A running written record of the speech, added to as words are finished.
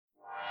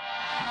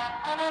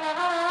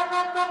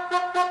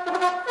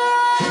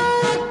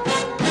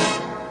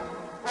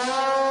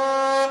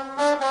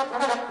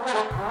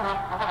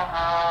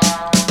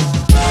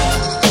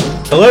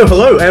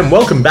Hello, and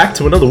welcome back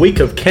to another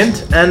week of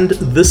Kent and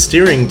the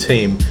Steering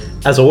Team.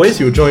 As always,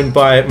 you are joined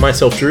by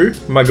myself, Drew,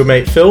 my good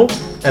mate Phil,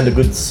 and a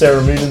good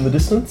Sarah Moon in the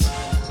distance.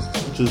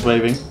 Which is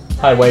waving.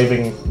 Hi,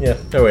 waving. Yeah,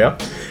 there we are.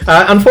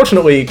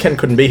 Unfortunately, Kent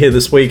couldn't be here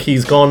this week.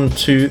 He's gone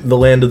to the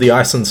land of the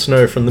ice and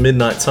snow from the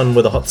midnight sun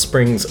where the hot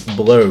springs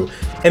blow.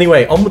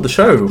 Anyway, on with the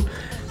show.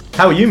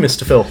 How are you,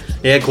 Mr. Phil?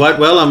 Yeah, quite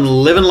well. I'm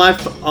living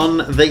life on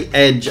the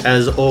edge.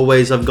 As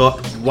always, I've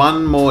got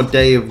one more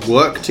day of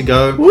work to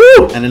go.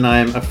 Woo! And then I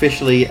am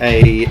officially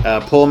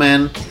a poor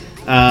man.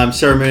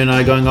 Sarah Moon and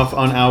I are going off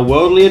on our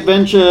worldly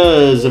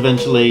adventures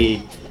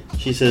eventually.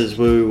 She says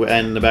woo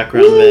in the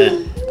background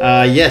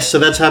there. Yes, so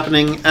that's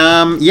happening.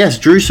 Yes,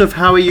 Drusuf,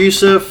 how are you,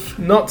 Yusuf?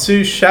 Not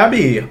too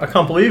shabby. I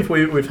can't believe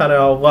we've had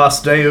our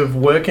last day of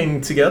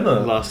working together.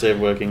 Last day of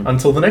working.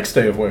 Until the next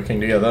day of working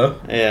together.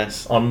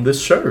 Yes. On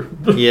this show.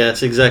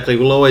 Yes, exactly.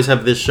 We'll always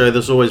have this show.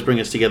 This will always bring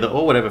us together,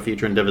 or whatever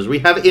future endeavours we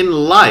have in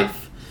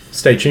life.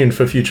 Stay tuned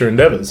for future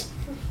endeavours.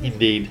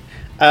 Indeed.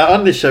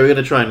 On this show, we're going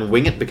to try and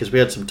wing it because we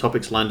had some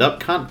topics lined up.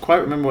 Can't quite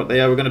remember what they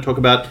are. We're going to talk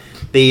about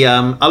the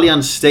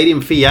Allianz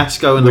Stadium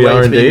fiasco and the way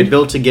it's being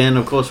built again.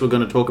 Of course, we're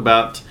going to talk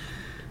about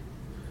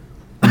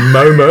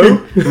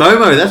Momo.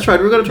 Momo, that's right.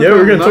 We're going to talk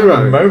we're about going to talk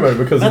about Momo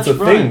because that's it's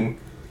a thing.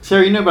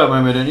 Sarah, you know about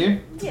Momo, don't you?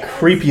 Yeah.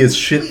 Creepy as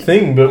shit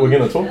thing, but we're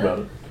going to talk about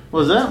it.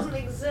 What was It that? doesn't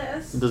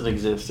exist. It doesn't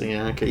exist.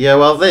 Yeah, okay. Yeah,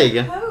 well, there you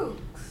go.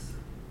 Hoax.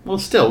 Well,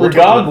 still.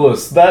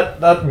 Regardless,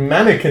 that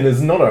mannequin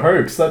is not a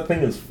hoax. That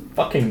thing is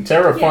fucking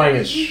terrifying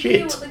as You shit.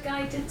 hear what the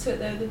guy did to it,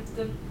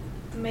 though,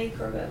 the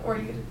maker of it, or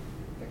you could...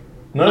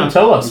 No,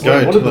 tell us.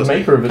 What did the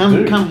maker of it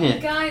do? Come The here.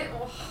 guy...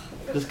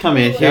 Just come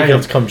here. Yeah, you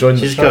have to come join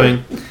the She's show.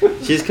 coming.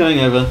 She's coming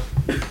over.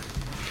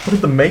 What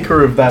did the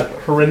maker of that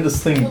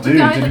horrendous thing Well, do? the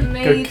guy Did that he go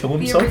made kill the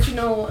himself?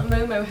 original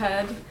Momo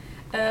head,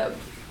 I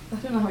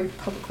don't know how he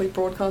publicly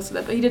broadcasted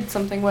it, but he did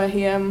something where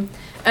he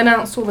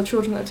announced to all the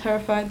children that are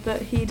terrified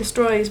that he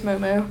destroys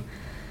Momo,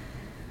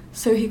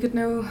 so he could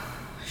Momo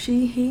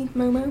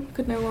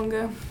could no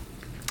longer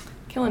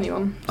kill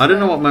anyone. I don't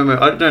know what Momo...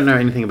 I don't know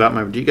anything about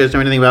Momo. Do you guys know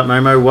anything about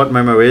Momo? What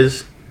Momo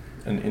is?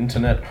 An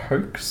internet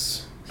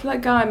hoax? So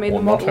that guy made Or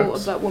the not model hoax.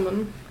 of that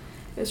woman.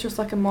 It's just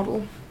like a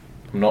model.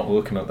 I'm not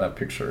looking at that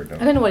picture I again.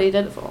 don't know what he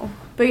did it for,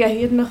 but yeah,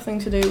 he had nothing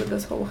to do with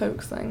this whole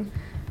hoax thing,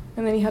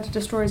 and then he had to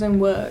destroy his own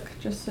work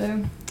just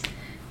so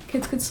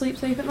kids could sleep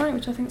safe at night,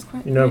 which I think is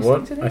quite. You know nice what?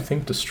 thing to do. I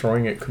think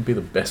destroying it could be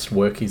the best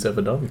work he's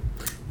ever done.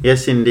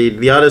 Yes, indeed.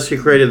 The artist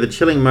who created the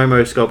chilling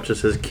Momo sculpture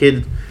says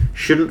kids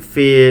shouldn't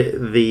fear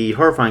the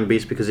horrifying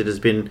beast because it has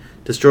been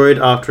destroyed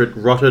after it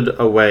rotted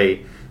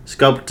away.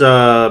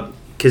 Sculptor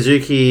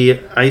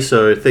Kazuki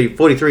Aiso,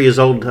 43 years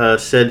old,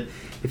 said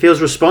he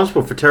feels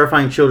responsible for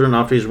terrifying children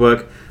after his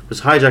work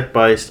was hijacked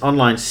by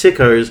online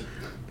sickos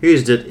who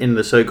used it in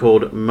the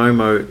so-called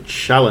Momo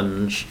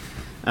challenge.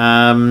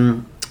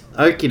 Okie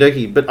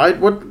dokie. But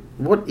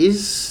what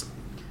is...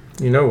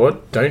 You know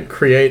what? Don't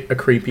create a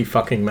creepy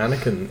fucking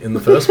mannequin in the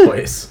first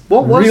place.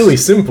 What really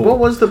simple. What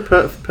was the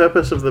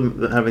purpose of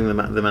having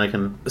the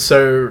mannequin?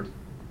 So,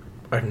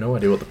 I have no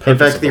idea what the purpose In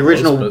fact, of the it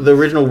original was, but the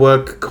original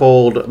work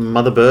called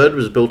Mother Bird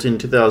was built in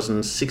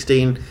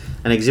 2016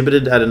 and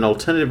exhibited at an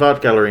alternative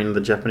art gallery in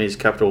the Japanese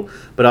capital.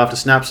 But after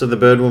snaps of the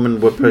bird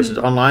woman were posted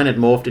online, it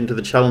morphed into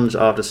the challenge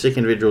after sick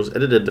individuals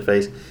edited the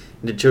face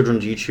into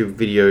children's YouTube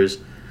videos.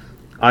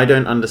 I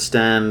don't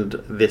understand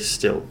this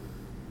still.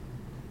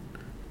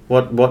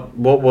 What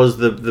was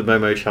the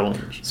Momo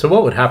challenge? So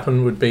what would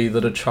happen would be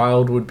that a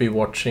child would be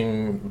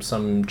watching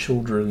some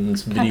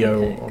children's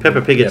video. Pig.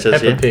 Peppa Pig, it says,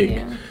 Peppa yeah. Pig,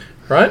 Yeah.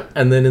 right?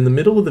 And then in the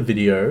middle of the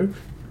video,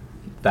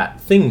 that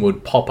thing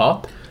would pop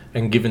up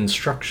and give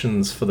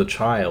instructions for the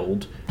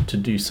child to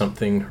do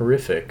something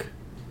horrific.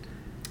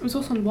 It was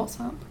also on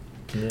WhatsApp.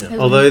 Yeah.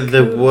 Although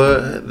there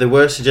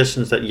were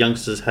suggestions that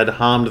youngsters had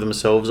harmed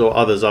themselves or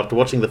others after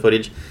watching the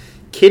footage,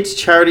 kids'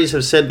 charities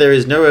have said there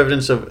is no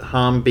evidence of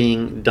harm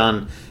being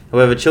done.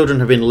 However, children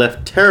have been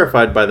left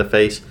terrified by the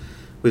face,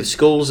 with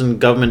schools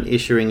and government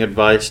issuing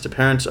advice to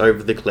parents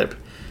over the clip.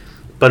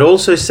 But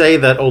also say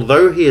that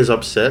although he is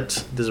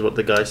upset, this is what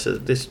the guy says,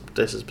 this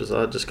is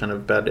bizarre, just kind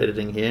of bad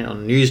editing here,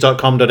 on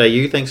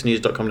news.com.au, thanks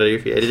news.com.au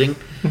for your editing,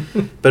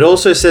 but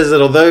also says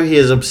that although he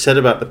is upset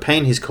about the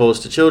pain he's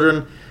caused to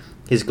children,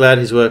 he's glad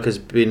his work has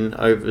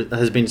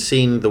been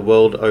seen the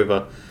world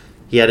over.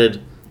 He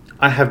added,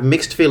 I have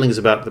mixed feelings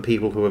about the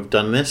people who have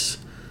done this.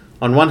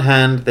 On one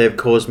hand, they have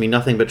caused me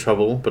nothing but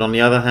trouble, but on the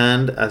other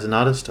hand, as an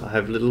artist, I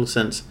have a little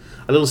sense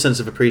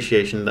of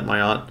appreciation that my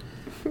art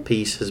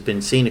piece has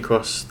been seen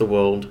across the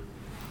world.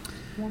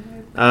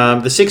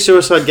 The Six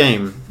Suicide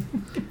Game.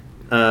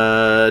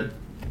 No,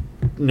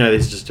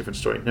 this is just a different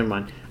story. Never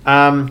mind.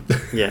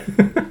 Yeah.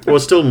 Well,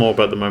 still more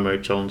about the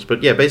Momo challenge,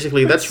 but yeah,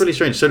 basically that's really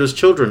strange. So does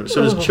children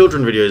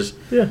videos.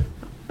 Yeah.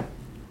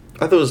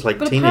 I thought it was like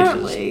But teenagers,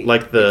 apparently,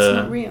 like it's the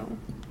not real.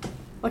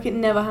 Like it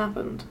never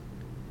happened.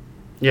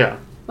 yeah.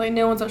 Like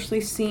no one's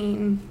actually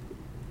seen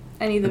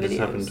any of the It just videos.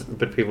 happened,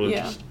 but people have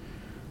Yeah. just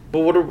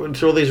But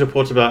so all these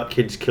reports about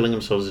kids killing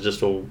themselves are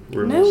just all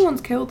rumours? No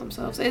one's killed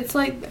themselves. It's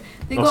like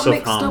they Or got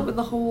mixed self-harm. up with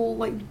the whole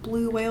like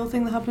blue whale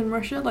thing that happened in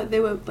Russia. Like they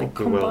were like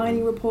blue whale combining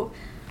thing? report.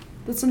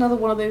 That's another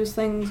one of those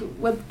things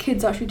where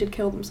kids actually did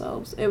kill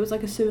themselves. It was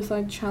like a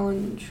suicide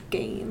challenge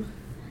game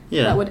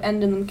Yeah. that would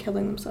end in them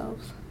killing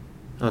themselves.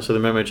 Oh, so the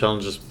Momo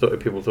Challenge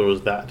people thought it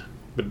was that,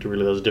 but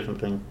really that was a different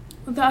thing.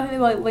 I think they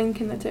were like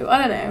linking the two. I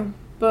don't know,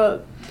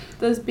 but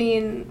there's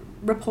been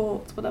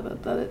reports, whatever,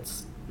 that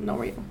it's not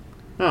real.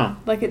 Oh,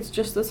 Like it's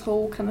just this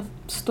whole kind of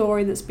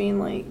story that's been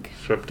like,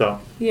 swept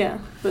up. yeah,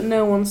 but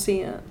no one's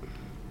seen it.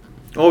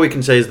 All we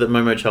can say is that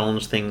Momo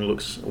Challenge thing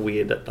looks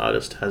weird. That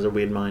artist has a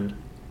weird mind.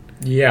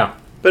 Yeah.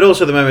 But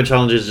also the Momo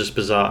Challenge is just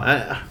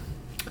bizarre.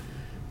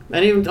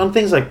 And even on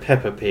things like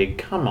Peppa Pig,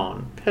 come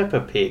on, Peppa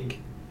Pig.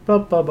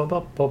 Peppa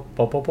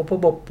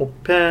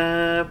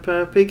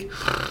Pig.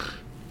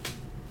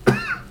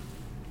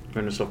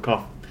 Going to stop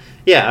cough.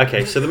 Yeah,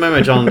 okay, so the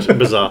Momo Challenge,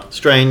 bizarre.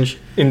 Strange.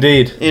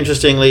 Indeed.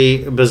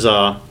 Interestingly,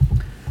 bizarre.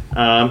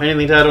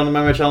 Anything to add on the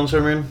Momo Challenge,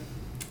 Maroon?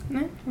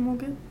 No, I'm all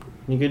good.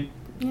 You good?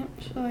 Yep,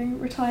 shall I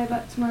retire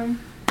back to mine?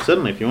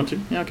 Certainly, if you want to.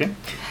 Yeah, okay.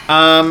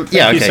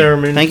 Yeah, you, okay. Sarah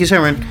Moon. Thank you,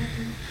 Sarah Moon.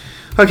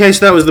 Okay,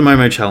 so that was the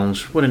Momo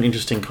Challenge. What an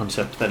interesting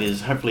concept that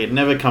is. Hopefully it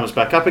never comes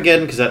back up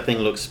again, because that thing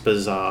looks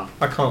bizarre.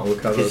 I can't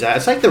look at it.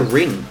 It's like the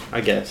Ring,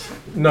 I guess.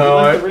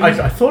 No, Is it like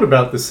the Ring? I thought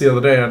about this the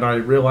other day and I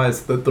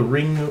realised that the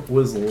Ring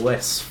was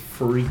less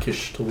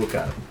freakish to look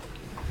at.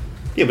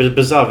 Yeah, but a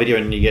bizarre video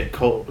and you get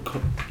called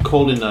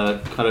in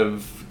a kind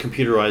of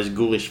computerized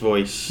ghoulish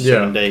voice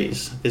 7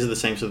 days. This is the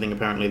same sort of thing.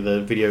 Apparently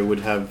the video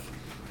would have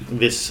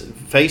this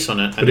face on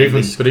it. But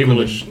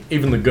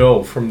even the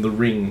girl from the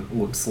Ring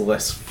looks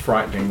less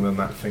frightening than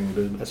that thing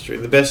did. That's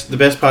true. The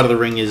best part of the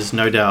Ring is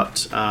no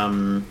doubt.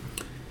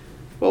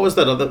 What was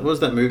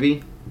that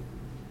movie?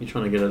 You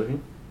trying to get out of here?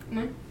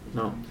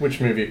 No.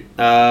 Which movie?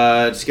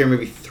 Scary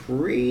Movie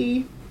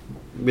 3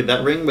 with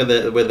that ring, where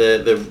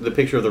the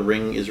picture of the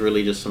ring is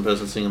really just some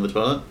person sitting on the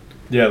toilet.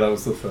 Yeah, that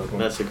was the third one.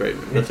 That's a great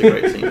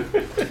scene.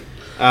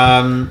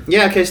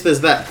 Yeah. Okay. So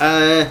there's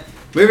that.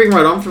 Moving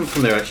right on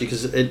from there, actually,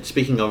 because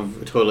speaking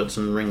of toilets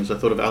and rings, I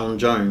thought of Alan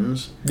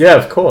Jones. Yeah,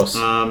 of course.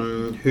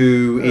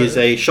 Who is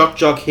a shock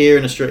jock here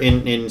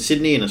in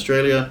Sydney, in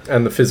Australia.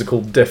 And the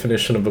physical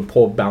definition of a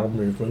poor bowel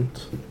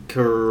movement.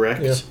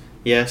 Correct. Yeah.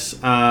 Yes.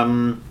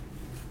 And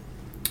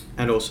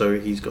also,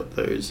 he's got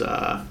those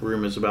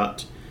rumours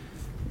about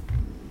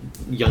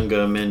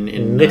younger men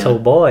in little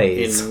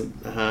boys in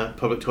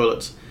public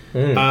toilets.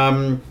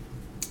 Mm.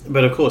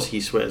 But of course,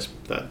 he swears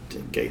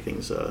that gay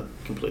things are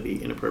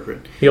completely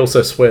inappropriate. He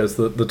also swears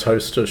that the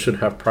toaster should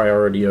have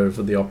priority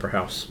over the Opera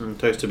House. And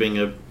Toaster being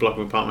a block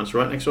of apartments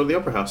right next door to the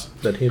Opera House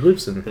That he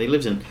lives in. that he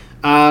lives in.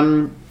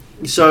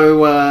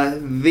 So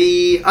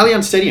the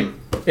Allianz Stadium.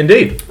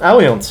 Indeed.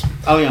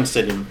 Allianz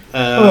Stadium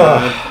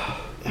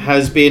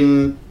has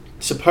been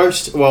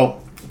supposed.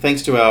 Well,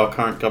 thanks to our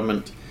current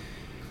government,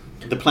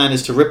 the plan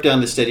is to rip down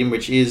the stadium,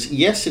 which is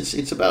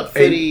it's about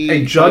 30.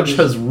 A judge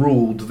has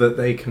ruled that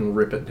they can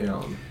rip it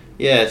down.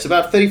 Yeah, it's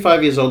about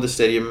 35 years old. The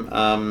stadium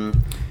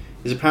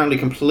is apparently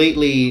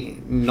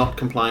completely not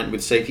compliant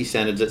with safety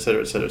standards,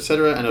 etc., etc.,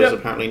 etc., and it was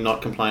apparently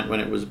not compliant when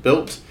it was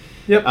built.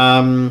 Yep.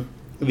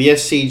 The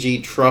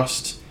SCG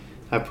Trust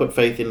have put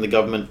faith in the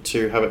government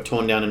to have it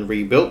torn down and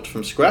rebuilt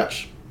from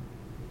scratch.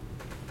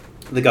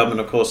 The government,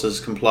 of course, has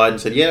complied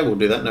and said, yeah, we'll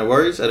do that, no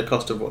worries, at a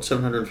cost of,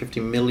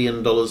 $750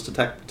 million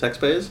to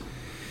taxpayers.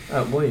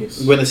 At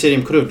least. When the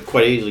stadium could have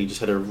quite easily just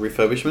had a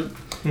refurbishment.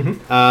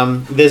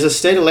 Mm-hmm. There's a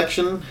state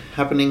election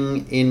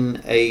happening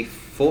in a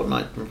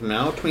fortnight from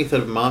now, 23rd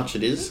of March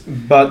it is.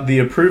 But the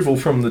approval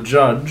from the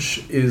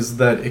judge is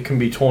that it can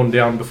be torn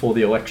down before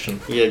the election.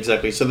 Yeah,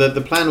 exactly. So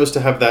the plan was to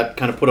have that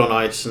kind of put on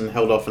ice and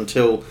held off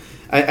until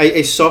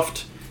a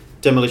soft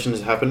demolition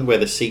has happened where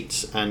the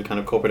seats and kind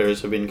of corporate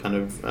areas have been kind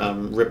of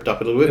ripped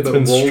up a little bit. It's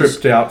been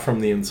stripped out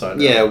from the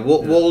inside. Yeah,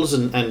 walls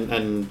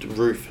and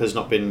roof has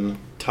not been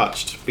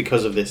touched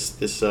because of this.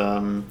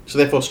 So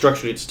therefore,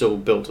 structurally, it's still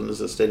built and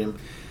there's a stadium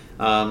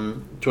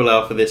to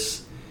allow for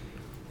this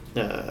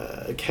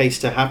case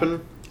to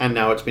happen. And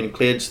now it's been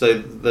cleared. So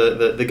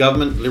the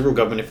government, Liberal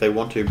government, if they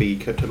want to be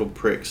total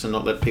pricks and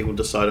not let people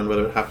decide on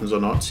whether it happens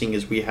or not, seeing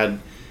as we had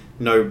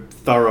no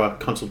thorough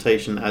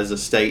consultation as a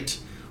state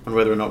on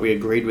whether or not we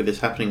agreed with this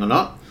happening or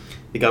not.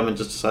 The government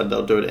just decided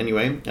they'll do it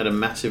anyway at a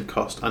massive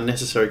cost,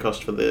 unnecessary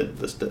cost for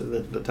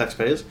the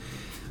taxpayers.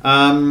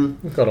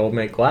 We've got old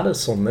mate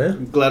Gladys on there.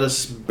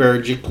 Gladys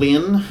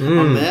Berejiklian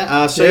on there.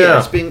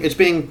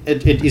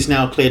 It is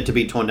now cleared to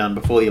be torn down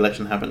before the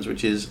election happens,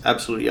 which is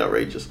absolutely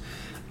outrageous.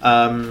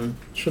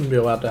 Shouldn't be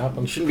allowed to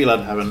happen. Shouldn't be allowed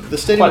to happen. The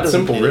stadium Quite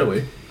simple,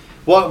 really.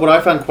 What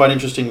I found quite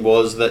interesting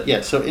was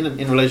that, so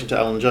in relation to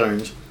Alan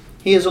Jones,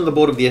 he is on the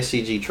board of the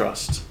SCG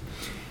Trust.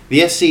 The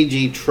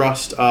SCG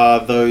Trust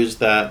are those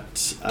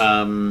that,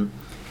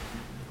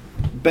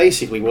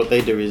 basically what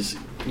they do is,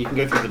 you can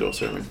go through the door,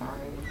 Sarah.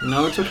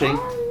 No, it's okay.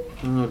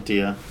 Oh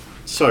dear.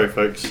 Sorry,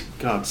 folks.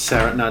 God,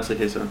 Sarah. No, it's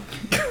okay, Sarah.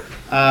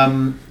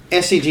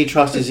 SCG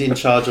Trust is in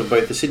charge of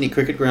both the Sydney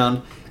Cricket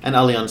Ground and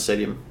Allianz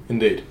Stadium.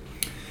 Indeed.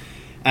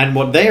 And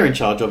what they are in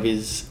charge of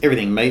is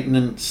everything: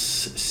 maintenance,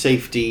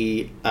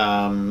 safety,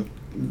 running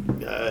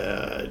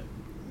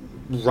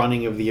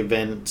of the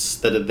events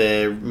that are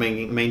there,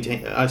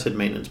 maintain. I said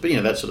maintenance, but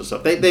that sort of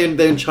stuff. They're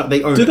in charge.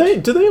 They own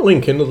it. Do they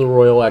link into the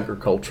Royal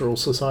Agricultural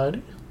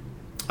Society?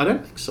 I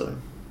don't think so.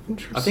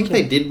 Interesting. I think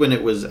they did when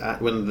it was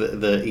when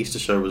the Easter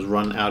show was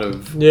run out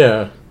of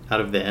there.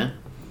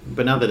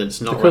 But now that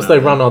it's not because they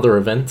run other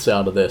events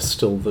out of there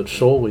still, that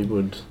surely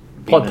would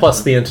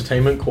plus the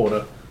entertainment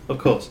quarter. Of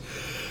course.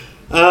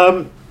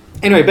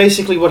 Anyway,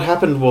 basically what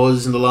happened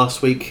was in the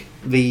last week,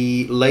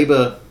 the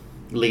Labour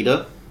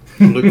leader,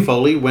 Luke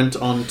Foley, went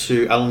on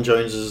to Alan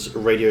Jones's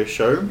radio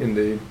show.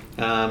 Indeed.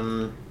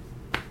 And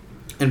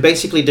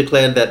basically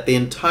declared that the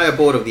entire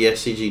board of the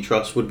SCG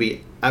Trust would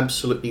be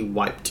absolutely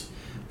wiped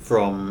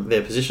from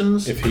their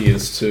positions. If he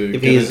is to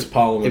get into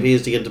Parliament. If he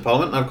is to get into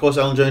Parliament. And of course,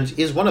 Alan Jones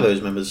is one of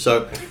those members.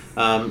 So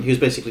he was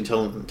basically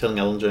telling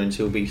Alan Jones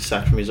he'll be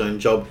sacked from his own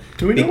job.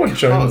 Do we know what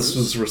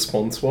Jones's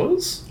response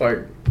was?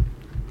 I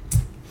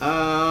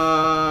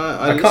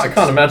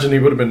can't imagine he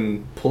would have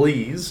been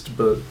pleased,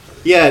 but...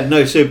 Yeah,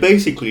 no, so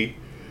basically...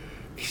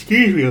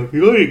 Excuse me, I'm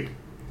yawning.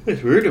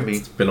 That's rude of me.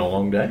 It's been a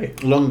long day.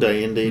 Long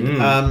day, indeed.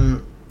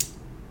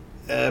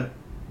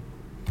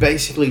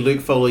 Basically,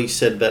 Luke Foley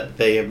said that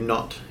they have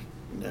not...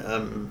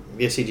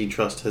 the SCG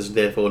Trust has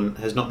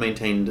not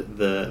maintained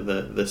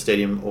the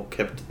stadium or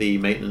kept the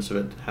maintenance of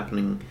it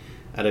happening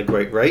at a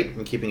great rate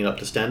and keeping it up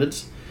to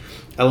standards.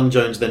 Alan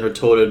Jones then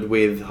retorted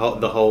with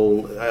the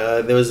whole...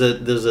 there was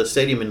a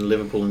stadium in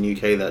Liverpool in the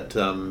UK that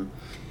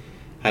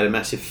had a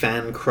massive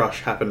fan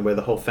crush happen where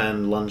the whole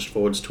fan lunged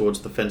forwards towards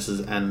the fences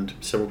and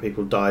several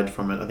people died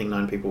from it. I think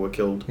 9 people were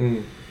killed.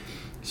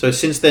 So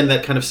since then,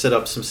 that kind of set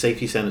up some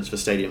safety standards for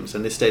stadiums,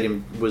 and this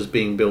stadium was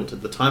being built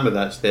at the time of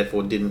that, so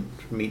therefore didn't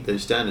meet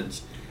those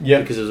standards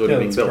because it was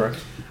already being built.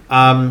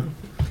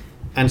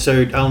 And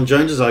so Alan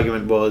Jones's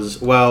argument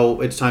was,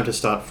 well, it's time to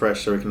start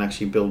fresh so we can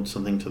actually build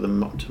something to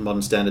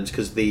modern standards,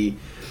 because the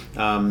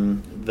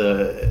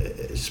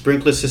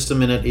sprinkler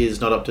system in it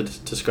is not up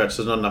to scratch.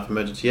 There's not enough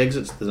emergency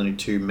exits. There's only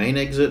 2 main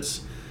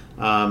exits.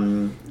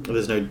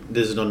 There's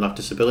not enough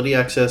disability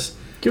access.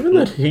 Given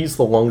that he's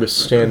the longest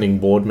standing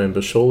board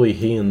member, surely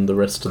he and the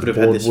rest of the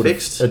board would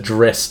have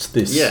addressed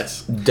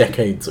this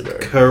decades ago.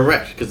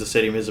 Correct, because the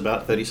stadium is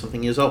about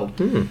 30-something years old.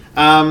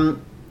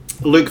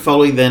 Luke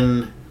Foley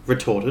then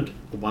retorted,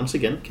 once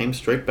again, came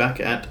straight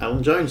back at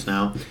Alan Jones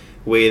now,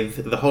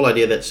 with the whole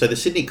idea that, so the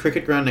Sydney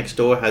Cricket Ground next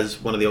door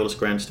has one of the oldest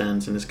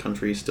grandstands in this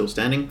country still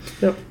standing.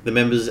 Yep. The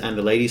members and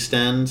the ladies'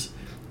 stands,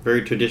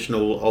 very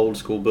traditional old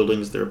school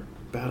buildings. They're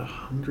about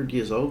 100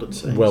 years old, I'd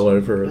say. Well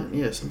over it.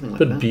 Yeah, something like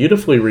that. But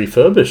beautifully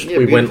refurbished. Yeah,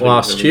 we went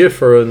last year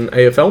for an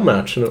AFL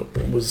match and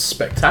it was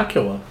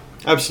spectacular.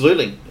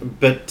 Absolutely.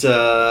 But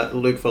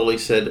Luke Foley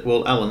said,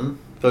 well, Alan,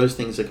 those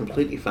things are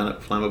completely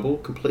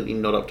flammable, completely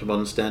not up to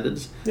modern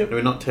standards. Yep. And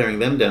we're not tearing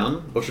them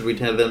down, or should we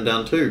tear them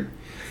down too?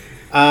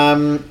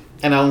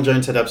 And Alan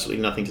Jones had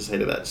absolutely nothing to say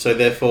to that. So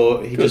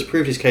therefore, he just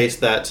proved his case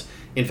that,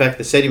 in fact,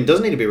 the stadium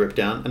doesn't need to be ripped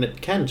down, and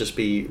it can just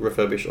be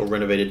refurbished or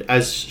renovated,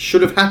 as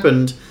should have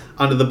happened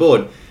under the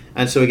board.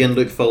 And so again,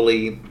 Luke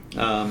Foley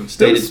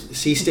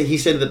stated he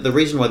said that the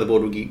reason why the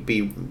board would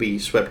be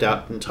swept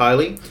out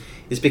entirely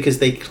is because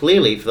they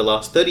clearly, for the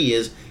last 30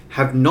 years,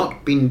 have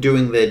not been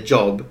doing their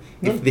job.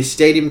 If this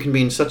stadium can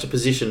be in such a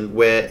position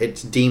where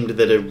it's deemed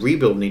that a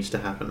rebuild needs to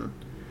happen.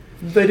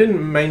 They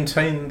didn't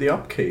maintain the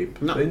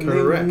upkeep. No, they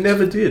correct.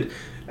 Never did.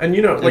 And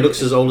it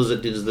looks as old as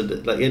it did.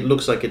 It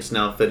looks like it's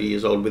now 30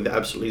 years old with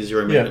absolutely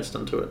zero maintenance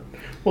done to it.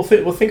 Well,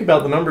 think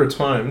about the number of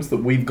times that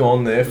we've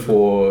gone there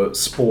for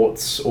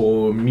sports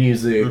or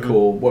music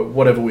or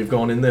whatever we've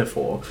gone in there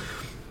for,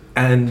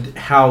 and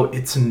how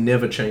it's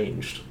never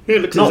changed. Yeah,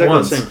 it looks not exactly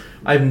once. the same.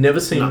 I've never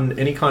seen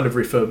any kind of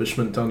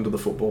refurbishment done to the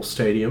football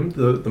stadium.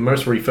 The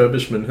most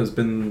refurbishment has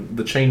been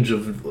the change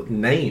of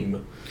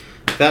name.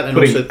 That and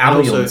putting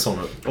Allianz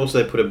on it.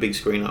 Also, they put a big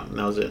screen up, and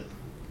that was it.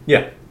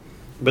 Yeah.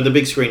 But the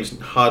big screen's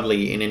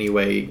hardly in any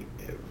way,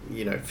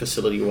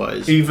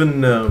 facility-wise.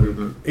 Even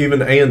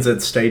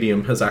ANZ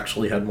Stadium has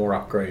actually had more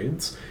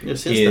upgrades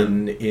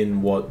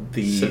in what,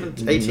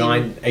 the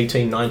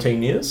 18,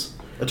 19 years?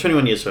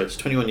 21 years, so it's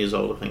 21 years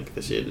old, I think,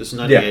 this year. This is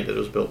 98 that it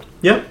was built.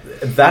 Yeah,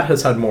 that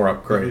has had more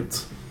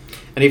upgrades.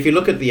 And if you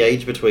look at the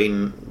age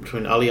between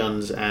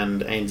Allianz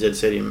and ANZ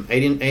Stadium,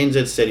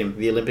 ANZ Stadium,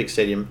 the Olympic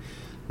Stadium,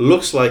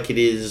 looks like it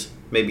is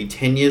maybe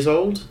 10 years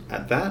old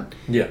at that.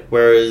 Yeah.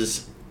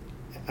 Whereas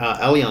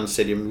Allianz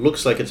Stadium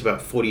looks like it's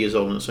about 40 years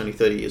old and it's only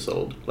 30 years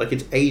old. Like,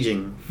 it's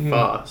aging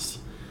fast.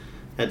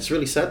 And it's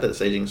really sad that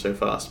it's aging so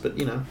fast, but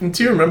And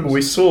do you remember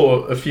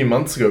a few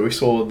months ago, we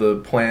saw the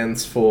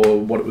plans for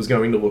what it was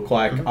going to look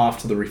like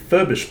after the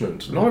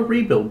refurbishment. Not a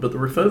rebuild, but the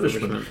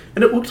refurbishment.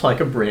 And it looked like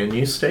a brand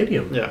new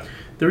stadium. Yeah.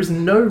 There is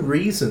no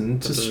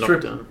reason to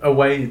strip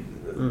away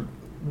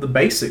the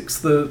basics.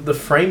 The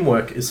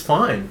framework is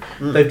fine.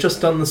 They've just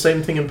done the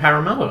same thing in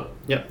Parramatta.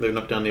 Yep, they've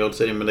knocked down the old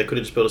stadium, but they could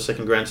have just built a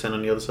second grandstand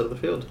on the other side of the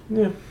field.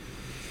 Yeah.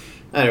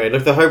 Anyway,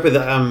 look, the hope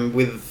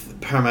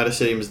with Parramatta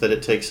Stadium is that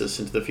it takes us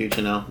into the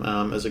future now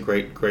as a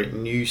great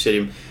new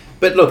stadium.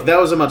 But look, that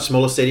was a much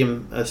smaller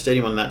stadium. A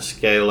stadium on that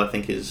scale, I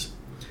think, is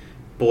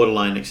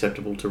borderline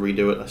acceptable to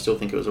redo it. I still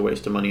think it was a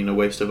waste of money and a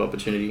waste of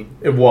opportunity,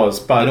 It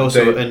was, but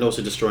and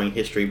also destroying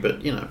history.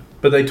 But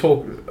But they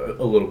talk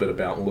a little bit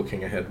about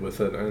looking ahead with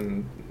it,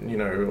 and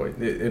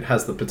it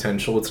has the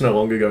potential. It's no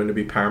longer going to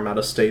be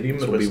Parramatta Stadium;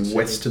 it'll be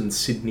Western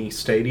Sydney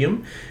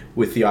Stadium,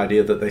 with the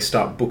idea that they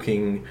start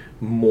booking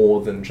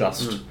more than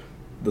just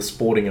the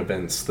sporting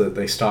events. That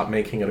they start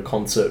making it a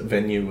concert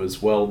venue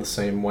as well, the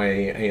same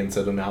way ANZ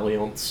and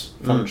Allianz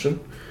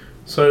function.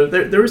 So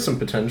there is some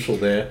potential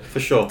there for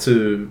sure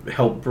to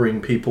help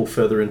bring people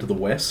further into the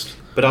West.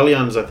 But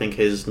Allianz, I think,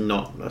 is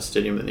not a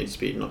stadium that needs to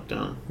be knocked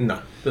down.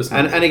 No, there's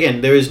not. And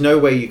again, there is no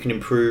way you can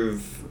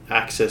improve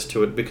access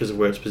to it because of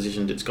where it's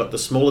positioned. It's got the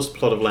smallest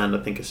plot of land I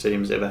think a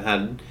stadium's ever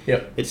had.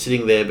 Yep. It's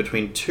sitting there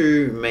between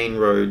two main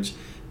roads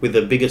with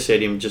a bigger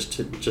stadium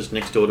just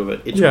next door to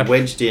it. It's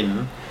wedged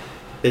in.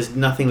 There's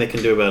nothing they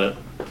can do about it.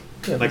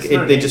 Yeah, like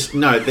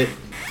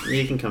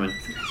you can come in.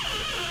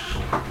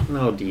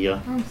 Oh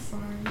dear. I'm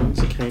sorry.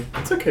 It's okay.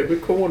 It's okay. We're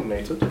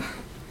coordinated.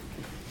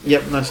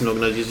 Yep, nice and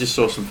organised. You just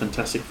saw some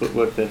fantastic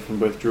footwork there from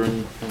both Drew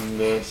and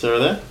Sarah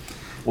there.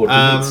 Or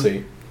didn't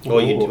see.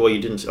 Or you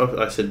didn't see. Oh,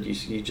 I said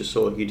you just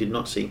saw. You did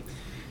not see.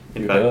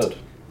 In fact, heard.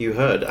 You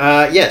heard.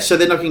 So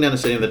they're knocking down a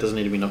stadium that doesn't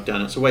need to be knocked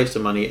down. It's a waste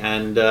of money,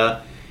 and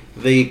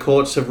the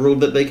courts have ruled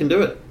that they can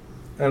do it.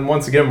 And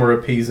once again, we're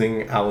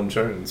appeasing Alan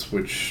Jones,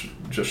 which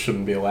just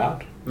shouldn't be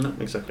allowed. No,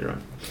 exactly right.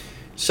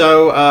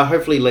 So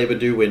hopefully Labor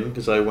do win,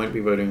 because I won't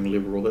be voting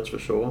Liberal, that's for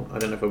sure. I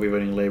don't know if I'll be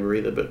voting Labor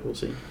either, but we'll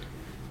see.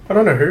 I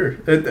don't know who.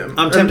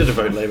 I'm tempted to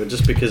vote Labor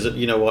just because,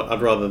 you know what,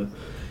 I'd rather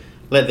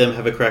let them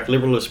have a crack.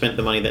 Liberal have spent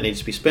the money that needs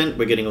to be spent.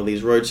 We're getting all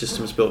these road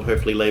systems built.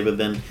 Hopefully Labor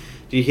then...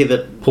 Do you hear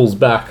that... Pulls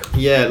back.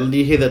 Yeah, do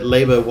you hear that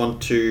Labor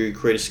want to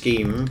create a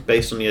scheme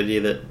based on the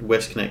idea that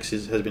WestConnex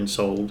has been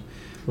sold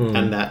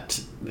and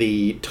that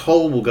the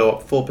toll will go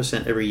up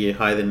 4% every year,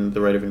 higher than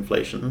the rate of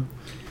inflation.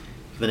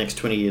 For the next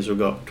 20 years, will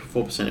go up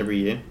 4% every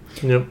year.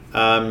 Yep.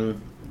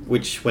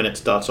 Which, when it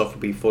starts off,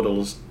 will be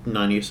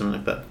 $4.90 or something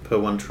like that per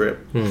one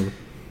trip.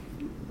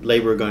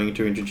 Labor are going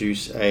to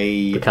introduce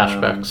a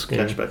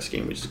cashback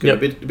scheme, which is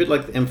good. A bit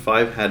like the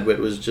M5 had, where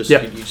it was just you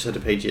just had to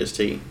pay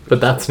GST.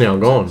 But that's now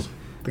gone.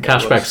 The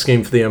cashback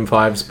scheme for the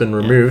M5's been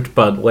removed,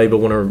 but Labor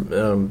want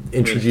to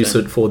introduce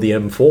it for the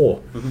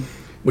M4,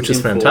 which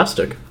is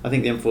fantastic. I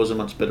think the M4 is a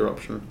much better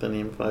option than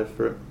the M5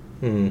 for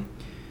it.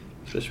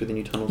 Especially with the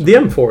new tunnels. The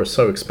M4 is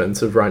so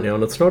expensive right now,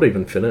 and it's not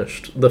even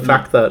finished. The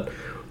fact that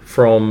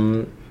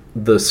from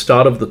the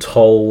start of the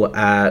toll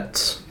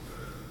at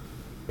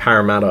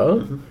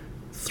Parramatta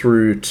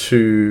through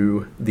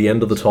to the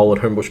end of the toll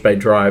at Homebush Bay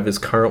Drive is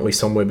currently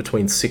somewhere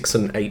between $6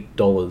 and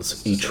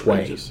 $8 each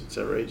way. It's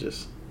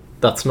outrageous.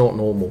 That's not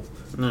normal.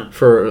 No.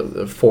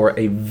 For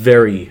a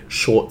very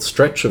short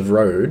stretch of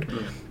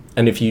road.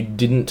 And if you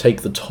didn't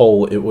take the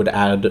toll, it would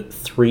add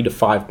 3 to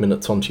 5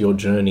 minutes onto your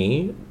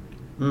journey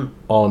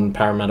on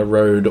Parramatta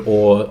Road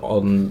or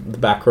on the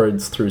back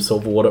roads through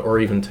Silverwater or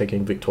even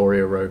taking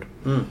Victoria Road.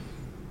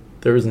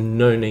 There is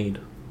no need.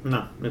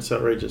 No, it's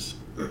outrageous.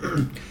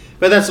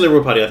 But that's the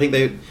Liberal Party. I think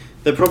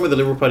the problem with the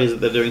Liberal Party is that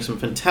they're doing some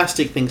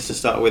fantastic things to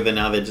start with, and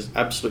now they're just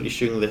absolutely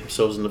shooting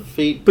themselves in the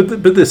feet. But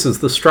this is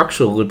the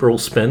structure. Liberal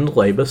spend,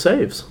 Labor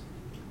saves.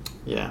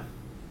 Yeah.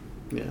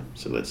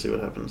 So let's see what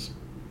happens.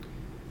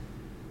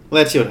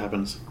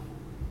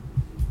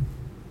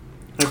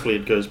 Hopefully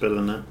it goes better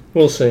than that.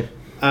 We'll see.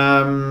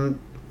 I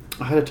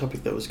had a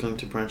topic that was going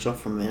to branch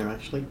off from there,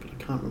 actually, but I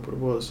can't remember what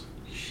it was.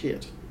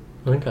 Shit.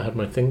 I think I had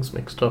my things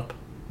mixed up.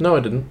 No,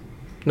 I didn't.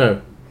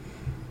 No.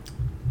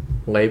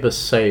 Labor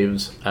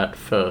saves at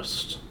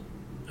first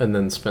and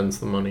then spends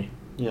the money.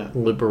 Yeah.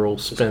 Liberal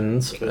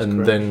spends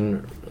and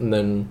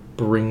then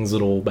brings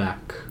it all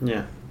back.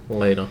 Yeah.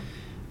 Later.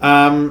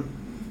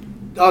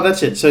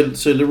 That's it.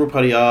 So Liberal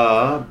Party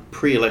are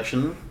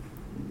pre-election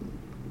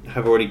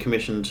have already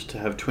commissioned to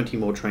have 20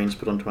 more trains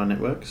put onto our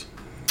networks.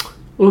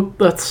 Well,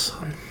 it's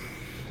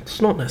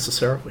not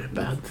necessarily a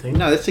bad thing.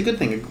 No, that's a good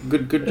thing. A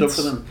good job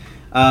for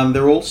them.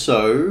 They're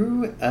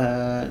also...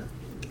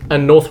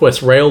 and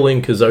Northwest Rail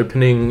Link is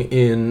opening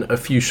in a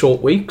few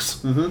short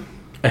weeks.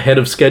 Ahead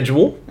of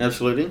schedule.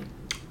 Absolutely.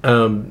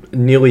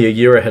 Nearly a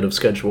year ahead of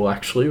schedule,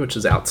 actually, which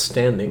is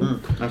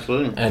outstanding.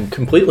 Absolutely. And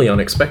completely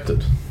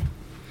unexpected.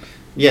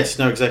 Yes,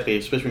 no, exactly.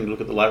 Especially when you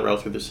look at the light rail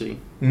through the city.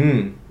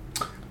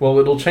 Well,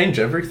 it'll change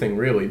everything,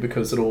 really,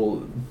 because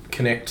it'll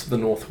connect the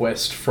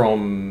Northwest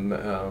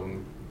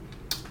from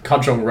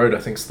Kajong Road, I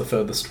think, is the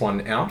furthest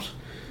one out.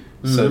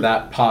 So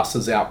that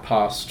passes out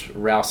past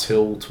Rouse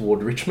Hill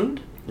toward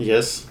Richmond.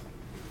 Yes.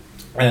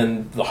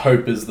 And the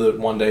hope is that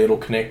one day it'll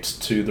connect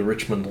to the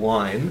Richmond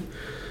line.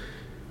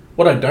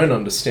 What I don't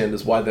understand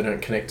is why they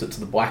don't connect it to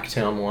the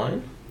Blacktown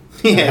line.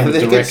 Yeah,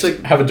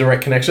 have a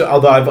direct connection.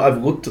 Although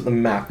I've looked at the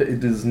map,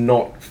 it is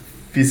not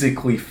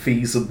physically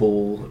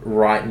feasible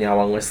right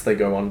now unless they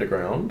go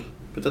underground.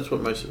 But that's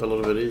what a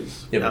lot of it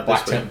is. Yeah,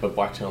 but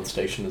Blacktown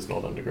Station is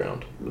not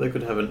underground. They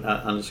could have an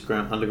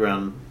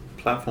underground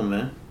platform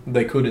there.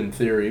 They could in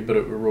theory, but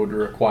it would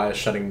require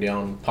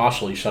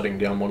partially shutting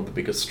down one of the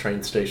biggest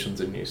train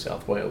stations in New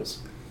South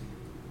Wales.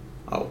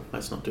 Oh,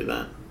 let's not do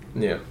that.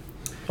 Yeah.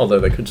 Although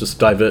they could just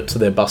divert to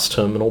their bus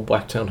terminal.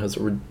 Blacktown has a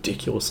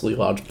ridiculously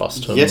large bus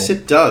terminal. Yes,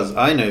 it does.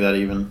 I know that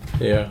even.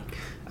 Yeah.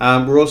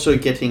 We're also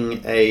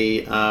getting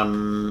a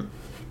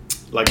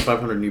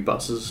 500 new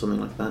buses,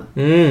 something like that.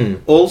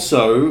 Mm.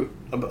 Also,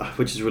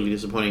 which is really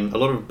disappointing, a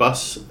lot of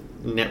bus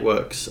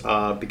networks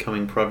are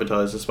becoming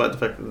privatized, despite the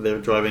fact that they're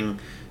driving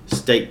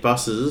state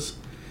buses,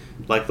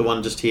 like the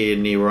one just here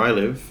near where I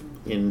live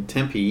in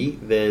Tempe.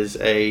 There's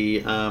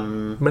a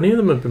Many of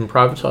them have been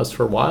privatized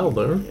for a while,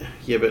 though.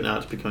 yeah, but now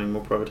it's becoming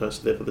more privatized,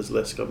 so therefore there's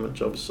less government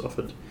jobs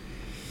offered.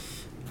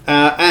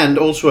 And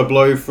also a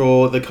blow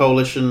for the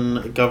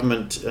coalition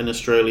government in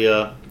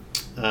Australia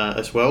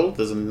as well.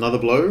 There's another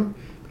blow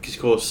because,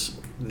 of course,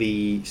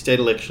 the state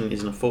election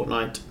is in a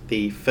fortnight.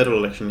 The federal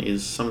election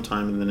is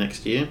sometime in the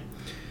next year.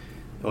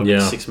 Or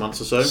 6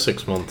 months or so.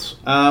 6 months.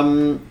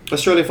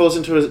 Australia falls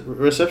into a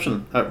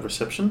recession.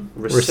 Recession.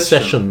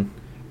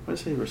 Why did I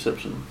say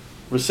reception?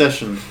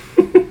 Recession.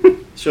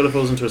 Australia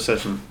falls into a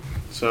recession.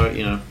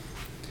 So,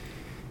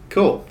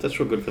 cool. That's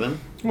real good for them.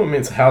 Well, it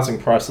means housing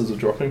prices are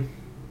dropping.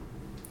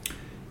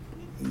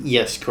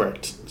 Yes,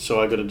 correct.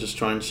 So I got to just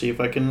try and see if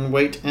I can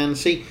wait and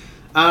see.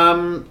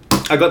 I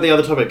got the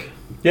other topic.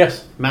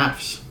 Yes.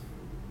 Maths.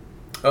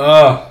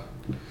 Ah.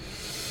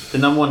 The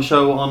number one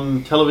show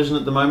on television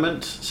at the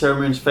moment. Sarah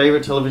Moon's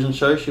favourite television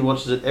show. She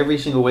watches it every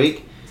single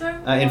week.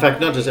 In fact,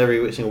 not just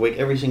every single week,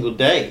 every single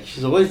day.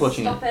 She's always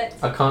watching Stop it.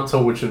 I can't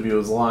tell which of you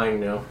is lying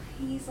now.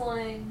 He's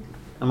lying.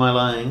 Am I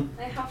lying?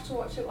 I have to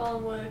watch it while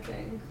I'm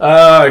working.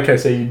 Okay,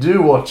 so you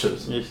do watch it.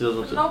 Yeah, she does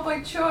watch it. Not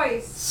by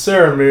choice.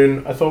 Sarah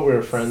Moon, I thought we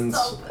were friends.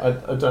 Stop I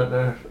don't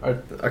know.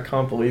 I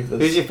can't believe this.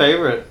 Who's your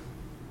favourite?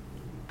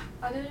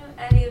 I don't know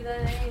any of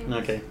their names.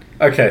 Okay.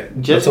 Okay, that's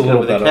a Jessica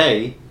little with a better.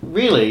 K.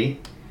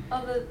 Really?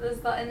 Oh, there's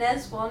that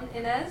Inez one.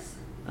 Inez?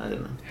 I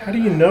don't know. How do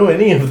you know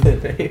any of their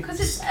names? Because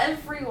it's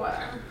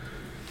everywhere.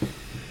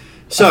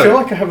 So, I feel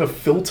like I have a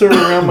filter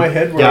around my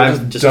head where yeah, I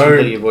I've just don't.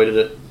 completely avoided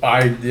it.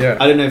 I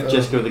don't know if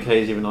Jessica with a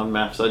K is even on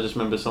maths. I just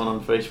remember someone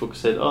on Facebook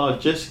said, "Oh,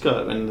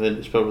 Jessica," and then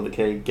it's spelled with a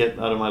K. Get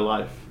out of my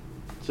life.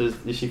 So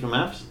is she from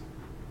maths?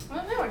 I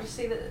don't know. I just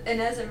see that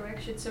Inez everywhere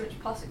because she had so much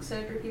plastic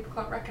surgery people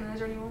can't recognise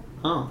her anymore.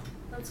 Oh,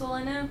 That's all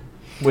I know.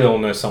 We all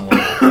know someone.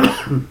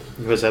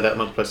 who has had that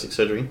much plastic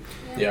surgery?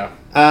 Yeah.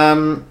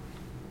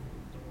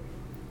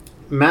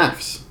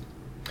 Maths.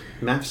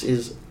 Maths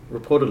is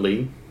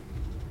reportedly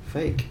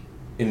fake.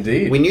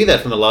 Indeed. We knew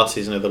that from the last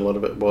season that a lot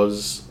of it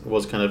was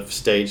kind of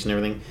staged and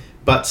everything.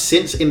 But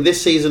since in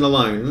this season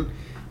alone,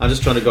 I'm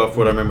just trying to go off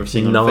what I remember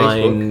seeing on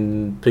Facebook.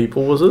 9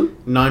 people, was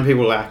it? 9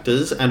 people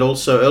actors, and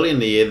also early in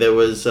the year there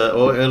was,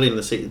 or early in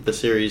the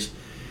series,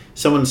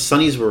 someone's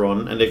sunnies were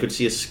on, and they could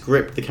see a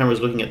script. The camera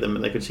was looking at them,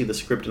 and they could see the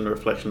script in the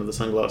reflection of the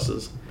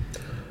sunglasses.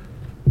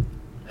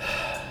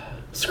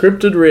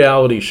 Scripted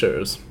reality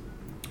shows.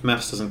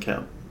 Maths doesn't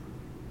count.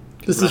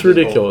 This Maths is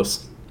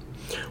ridiculous.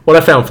 What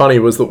I found funny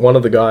was that one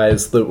of the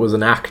guys that was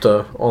an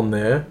actor on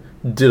there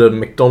did a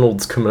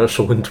McDonald's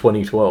commercial in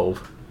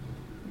 2012.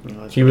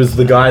 Oh, He was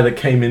the guy that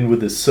came in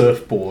with his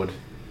surfboard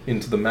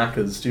into the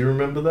Maccas. Do you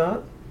remember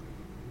that?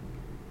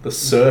 The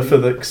surfer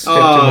that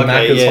stepped in the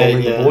Maccas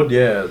holding the board?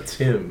 Yeah, it's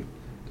him.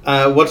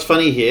 What's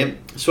funny here,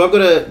 so I've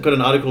got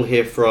an article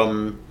here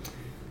from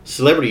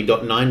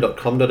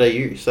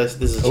celebrity.9.com.au. So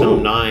this is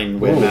Channel 9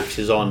 where Maths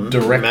is on.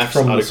 Direct Maths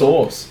from the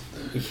article. source.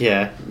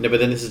 Yeah, no, but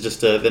then this is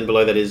just then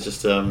below that is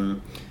just a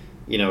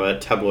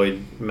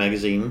tabloid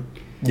magazine.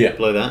 Yeah.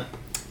 Below that,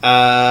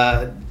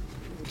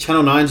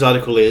 Channel 9's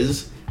article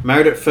is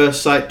Married at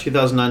First Sight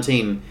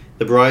 2019.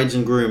 The brides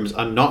and grooms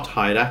are not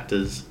hired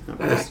actors.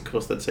 Of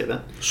course, they'd say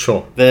that.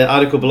 Sure. The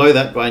article below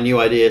that by New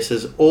Idea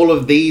says all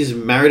of these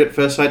Married at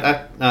First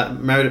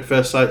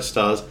Sight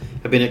stars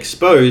have been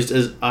exposed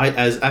as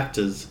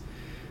actors.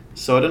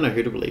 So I don't know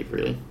who to believe,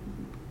 really.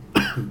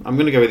 I'm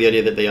going to go with the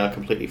idea that they are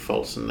completely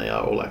false and they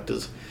are all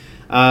actors.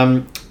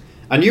 A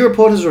new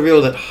report has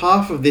revealed that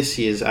half of this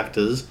year's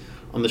actors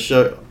on the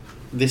show,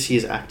 this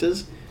year's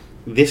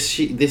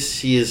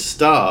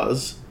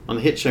stars on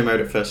the hit show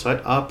Married at First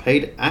Sight are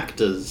paid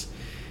actors.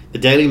 The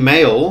Daily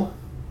Mail,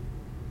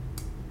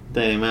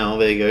 there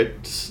you go,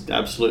 it's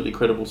absolutely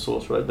credible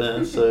source right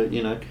there. So,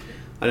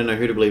 I don't know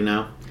who to believe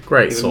now.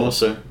 Great Even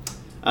source. more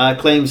so.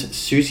 Claims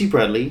Susie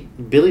Bradley,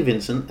 Billy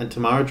Vincent, and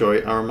Tamara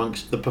Joy are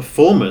amongst the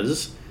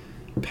performers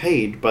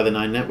paid by the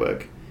Nine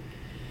Network.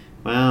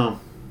 Wow.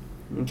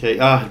 Okay.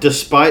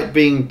 Despite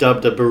being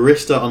dubbed a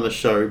barista on the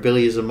show,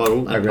 Billy is a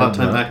model and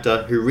part-time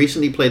actor who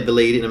recently played the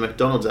lead in a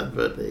McDonald's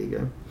advert. There you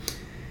go.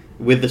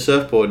 With the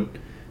surfboard.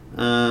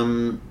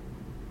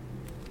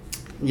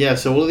 Yeah.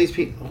 So all these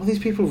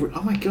people.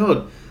 Oh my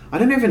god! I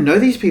don't even know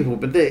these people,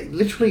 but they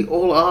literally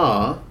all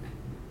are.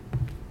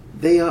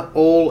 They are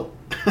all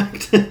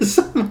actors.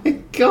 Oh my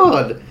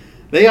god!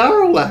 They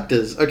are all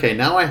actors. Okay,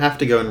 now I have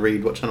to go and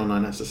read what Channel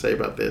 9 has to say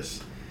about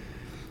this.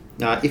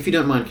 If you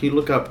don't mind, can you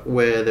look up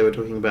where they were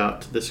talking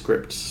about the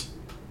scripts?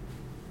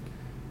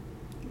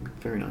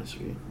 Very nice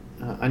of you.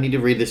 I need to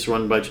read this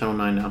one by Channel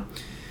 9 now.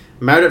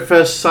 Married at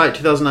First Sight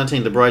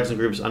 2019. The brides and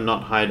grooms are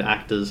not hired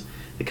actors.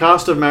 The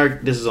cast of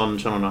Married... This is on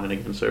Channel 9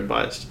 again, so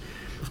biased.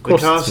 Of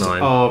course the cast it's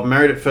 9. of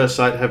Married at First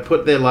Sight have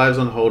put their lives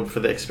on hold for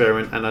the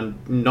experiment and are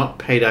not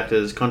paid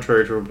actors,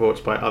 contrary to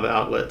reports by other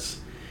outlets.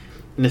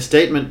 In a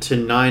statement to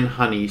 9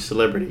 Honey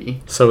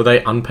Celebrity... So are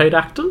they unpaid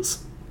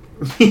actors?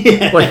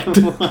 yeah, Like-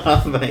 what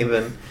are they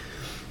then?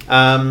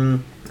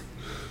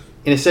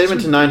 In a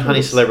statement to 9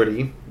 Honey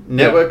Celebrity,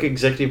 network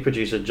executive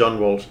producer John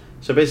Walsh...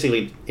 So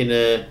basically, in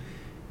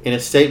a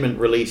statement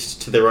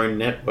released to their own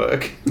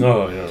network...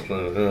 Oh,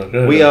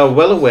 yeah. We are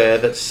well aware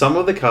that some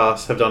of the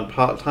cast have done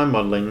part-time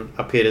modelling,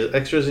 appeared as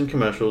extras in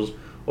commercials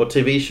or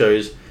TV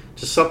shows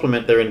to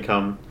supplement their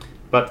income,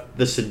 but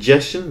the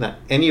suggestion that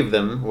any of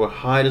them were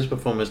hired as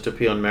performers to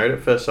appear on Married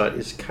at First Sight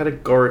is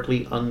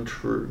categorically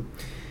untrue.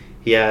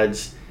 He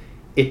adds,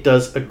 it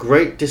does a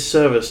great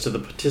disservice to the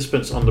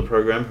participants on the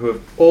program who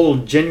have all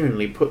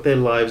genuinely put their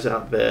lives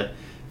out there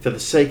for the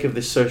sake of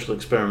this social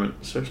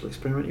experiment. Social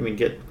experiment? You mean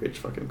get rich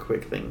fucking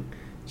quick thing?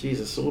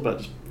 Jesus, it's all about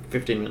just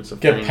 15 minutes of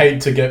Get fame.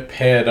 paid to get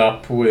paired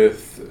up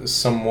with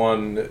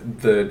someone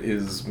that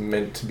is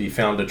meant to be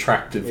found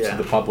attractive Yeah.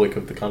 to the public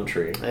of the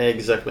country.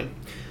 Exactly.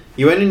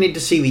 You only need to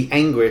see the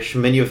anguish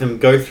many of them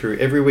go through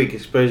every week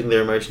exposing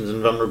their emotions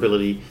and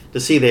vulnerability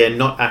to see they are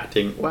not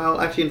acting. Well,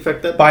 actually, in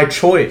fact, that... By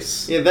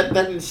choice. Yeah, that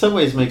in some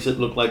ways makes it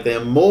look like they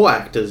are more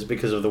actors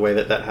because of the way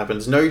that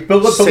happens. No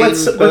But let's say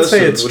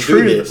person it's would do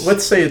true. this.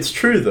 Let's say it's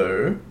true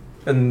though,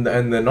 and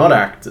they're not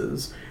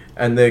actors,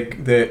 and they're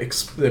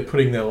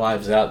putting their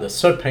lives out there.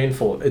 So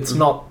painful. It's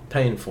not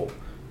painful.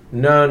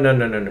 No.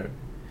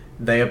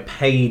 They are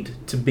paid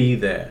to be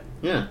there.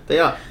 Yeah, they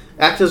are.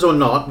 Actors or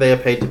not, they are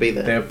paid to be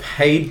there. They're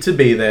paid to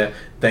be there.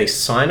 They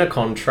sign a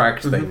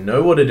contract. They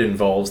know what it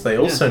involves. They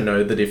also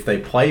know that if they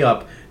play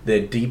up their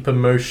deep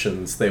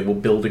emotions, they will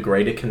build a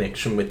greater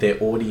connection with their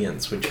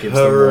audience, which gives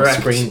them more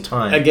screen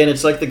time. Again,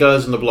 it's like the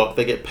guys on the block.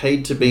 They get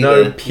paid to be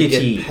No there. pity.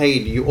 You get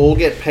paid. You all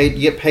get paid.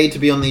 You get paid to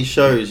be on these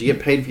shows. You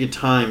get paid for your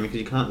time because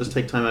you can't just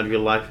take time out of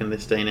your life in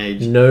this day and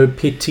age. No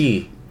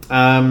pity.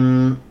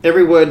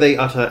 Every word they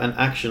utter and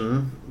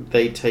action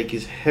they take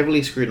is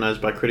heavily scrutinized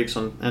by critics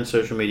and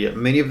social media.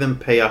 Many of them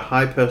pay a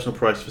high personal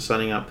price for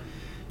signing up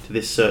to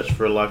this search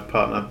for a life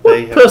partner.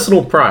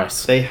 Personal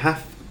price. They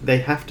have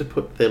to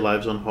put their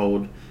lives on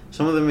hold.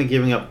 Some of them are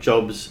giving up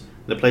jobs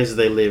in the places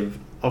they live,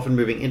 often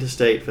moving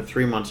interstate for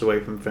 3 months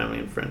away from family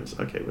and friends.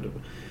 Okay, whatever.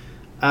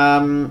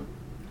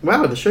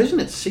 Wow, the show's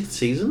in its 6th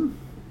season?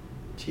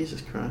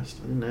 Jesus Christ,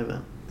 I didn't know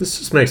that. This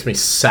just makes me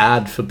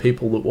sad for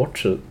people that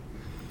watch it.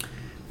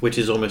 Which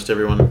is almost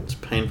everyone. It's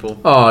painful.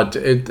 Oh,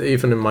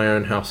 even in my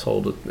own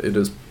household, it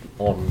is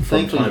on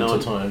from time to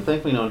time.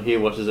 Thankfully no one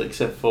here watches it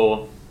except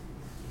for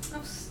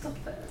Oh, stop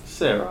it.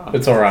 Sarah.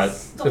 It's alright.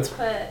 Stop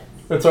it.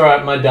 It's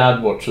alright. My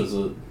dad watches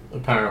it,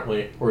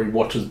 apparently, or he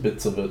watches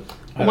bits of it.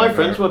 Well, my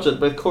friends watch it.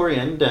 Both Corey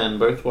and Dan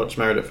both watch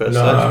Married at First No,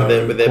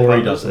 Sight with their Corey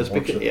partners. doesn't It's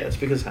watch because, it. yeah, it's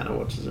because Hannah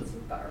watches it. It's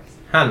embarrassing.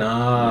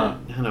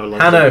 Hannah. Yeah, Hannah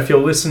loves Hannah, it. if you're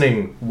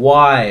listening,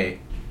 why?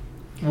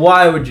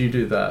 Why would you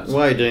do that?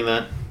 Why are you doing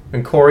that?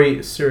 And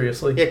Corey,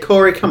 seriously? Yeah,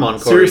 Corey, come on,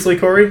 Corey. Seriously,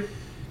 Corey?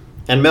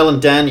 And Mel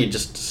and Dan, you're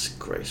just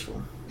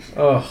disgraceful.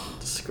 Oh,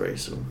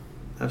 Disgraceful.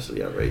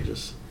 Absolutely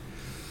outrageous.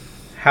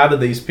 how do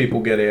these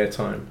people get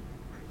airtime?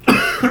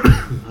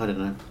 I don't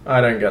know.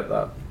 I don't get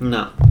that.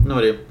 No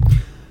idea.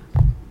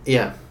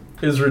 Yeah,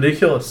 It's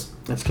ridiculous.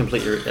 that's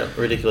completely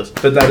ridiculous.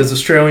 But that is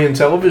Australian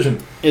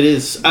television. It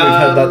is. We've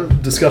had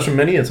that discussion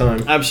many a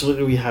time.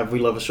 Absolutely, we have. We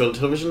love Australian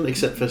television,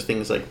 except for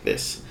things like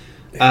this.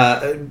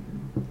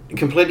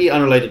 Completely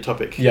unrelated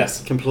topic.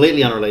 Yes.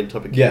 Completely unrelated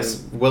topic.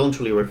 Yes. Well and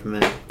truly away from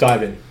there.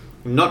 Dive in.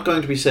 I'm not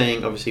going to be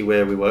saying, obviously,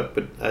 where we work,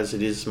 but as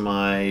it is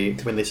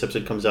when this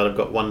episode comes out, I've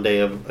got 1 day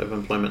of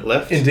employment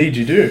left. Indeed,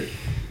 you do.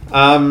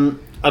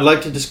 I'd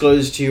like to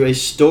disclose to you a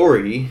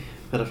story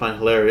that I find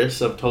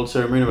hilarious. I've told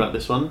Sarah Moon about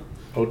this one.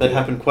 Oh, That dear.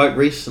 happened quite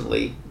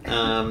recently.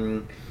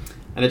 And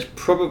it's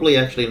probably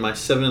actually in my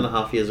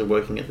 7.5 years of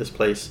working at this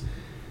place,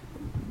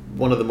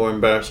 one of the more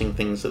embarrassing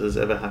things that has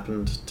ever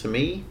happened to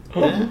me.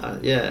 Oh.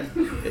 Yeah.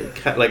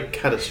 Like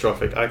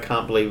catastrophic. I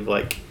can't believe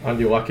Aren't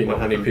you lucky What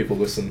not many happened? people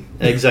listen?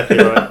 exactly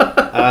right.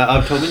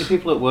 I've told many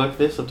people at work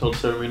this. I've told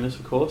Sarah Moon this,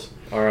 of course.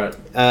 Alright,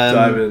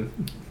 dive in.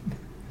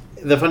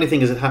 The funny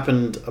thing is, it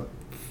happened a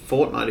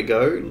fortnight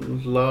ago,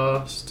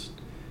 last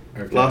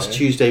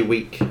Tuesday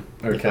week. It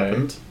Okay.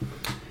 happened.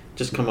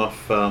 Just come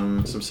off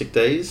some sick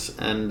days,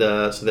 and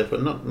so therefore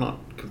not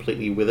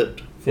completely with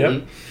it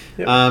fully.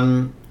 Yep.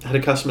 Had a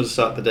customer to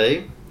start the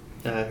day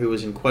who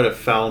was in quite a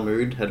foul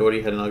mood. Had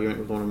already had an argument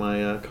with one of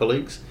my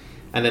colleagues,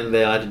 and then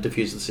I had to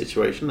diffuse the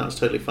situation. That was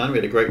totally fine. We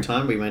had a great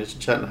time. We managed to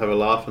chat and have a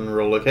laugh, and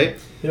we're all okay.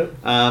 Yep.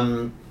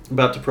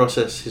 About to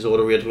process his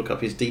order, we had to look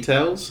up his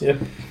details. Yep.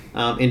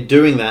 In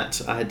doing that,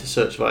 I had to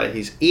search via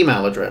his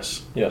email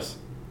address. Yes.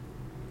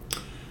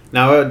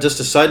 Now, just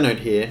a side note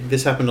here,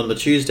 this happened on the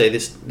Tuesday.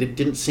 It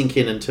didn't sink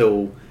in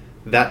until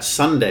that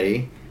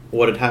Sunday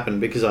what had happened,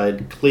 because I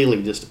had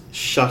clearly just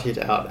shut it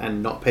out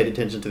and not paid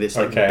attention to this.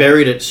 Okay.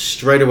 Buried it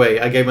straight away.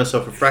 I gave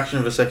myself a fraction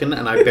of a second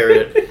and I buried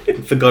it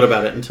and forgot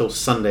about it until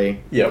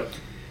Sunday Yep.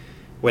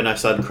 when I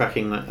started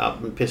cracking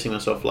up and pissing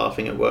myself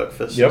laughing at work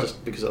Yep.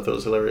 just because I thought it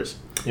was hilarious.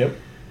 Yep.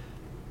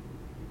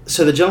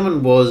 So the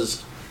gentleman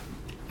was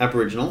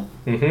Aboriginal.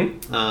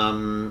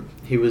 Mm-hmm.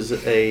 He was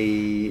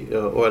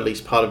or at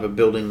least part of a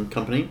building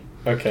company.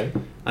 Okay.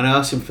 And I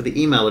asked him for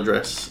the email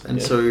address. And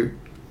Yeah. so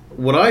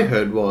what I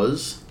heard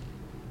was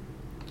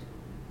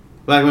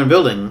Blackman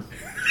Building.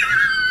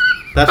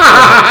 That's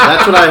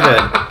what I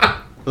heard.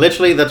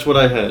 Literally, that's what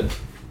I heard.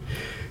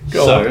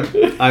 Go so on.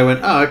 I went,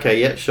 oh, okay,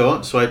 yeah,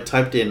 sure. So I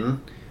typed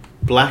in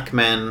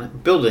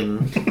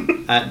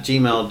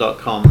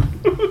blackmanbuilding@gmail.com.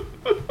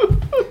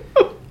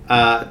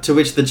 To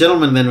which the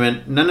gentleman then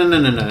went,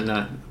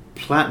 no,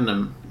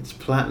 platinum. It's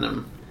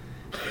platinum.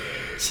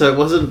 So it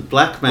wasn't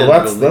Blackman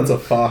Well, Building. that's a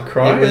far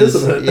cry, It was,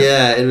 isn't it?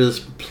 Yeah, it was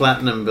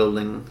Platinum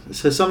Building.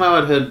 So somehow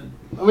I'd heard,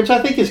 which I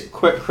think is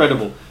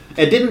credible.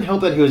 It didn't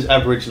help that he was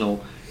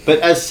Aboriginal, but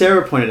as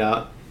Sarah pointed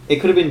out, it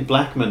could have been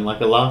Blackman,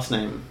 like a last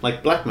name,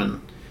 like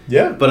Blackman.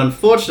 Yeah. But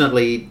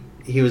unfortunately,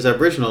 he was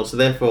Aboriginal, so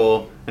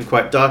therefore, and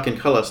quite dark in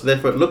colour, so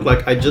therefore it looked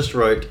like I just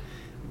wrote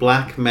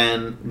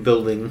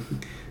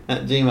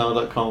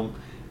blackmanbuilding@gmail.com.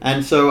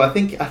 And so I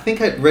think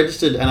I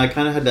registered, and I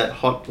kind of had that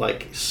hot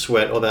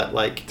sweat or that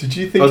Did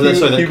you think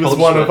that he was cold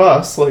one sweat. of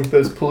us, like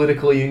those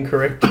politically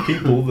incorrect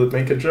people that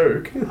make a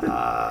joke?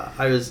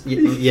 I was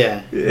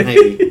yeah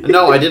maybe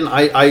no I didn't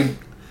I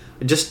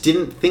just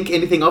didn't think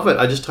anything of it.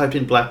 I just typed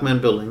in Blackman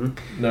Building.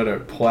 No,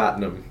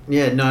 platinum.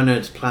 Yeah, no,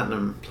 it's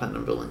Platinum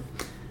Building.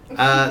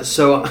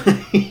 So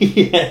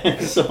yeah,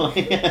 so I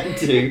had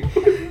to.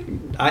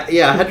 I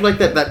had like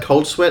that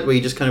cold sweat where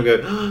you just kind of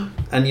go,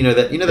 and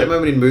that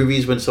moment in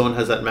movies when someone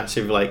has that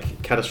massive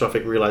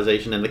catastrophic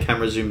realization and the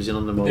camera zooms in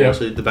on them all, Yep.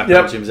 so the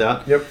background Yep. zooms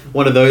out. Yep.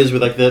 One of those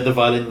with the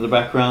violin in the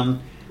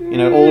background,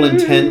 all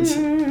intense.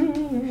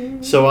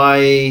 So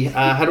I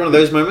had one of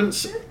those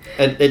moments.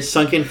 It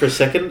sunk in for a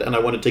second, and I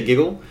wanted to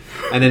giggle,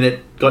 and then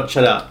it got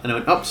shut out, and I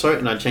went, "Oh, sorry,"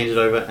 and I changed it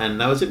over,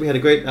 and that was it. We had a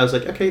great. I was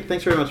like, "Okay,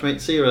 thanks very much,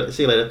 mate. See you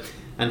later,"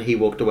 and he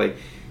walked away.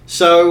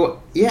 So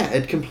yeah,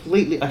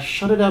 I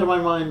shut it out of my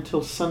mind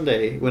till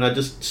Sunday when I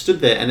just stood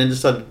there and then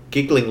just started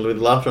giggling with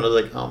laughter, and I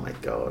was like, "Oh my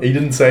god!" He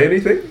didn't say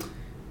anything?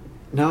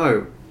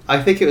 No,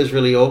 I think it was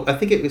really awkward. I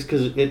think it was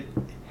because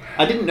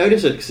I didn't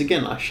notice it because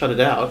again I shut it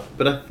out,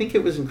 but I think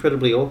it was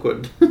incredibly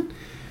awkward.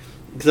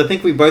 Because I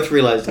think we both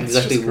realised That's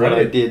exactly just what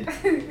I great. did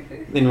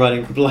in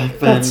writing Blackman.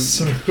 That's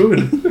so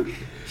good.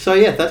 So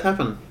yeah, that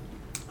happened.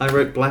 I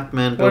wrote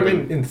Blackman Well, I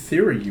Building. mean, in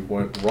theory, you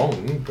weren't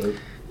wrong, but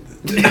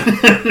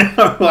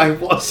No, I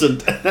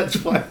wasn't. That's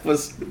why I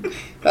was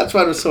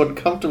so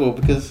uncomfortable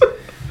because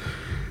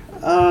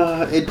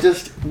it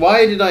just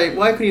why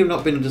could he have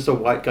not been just a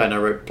white guy and I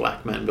wrote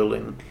Blackman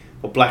Building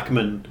or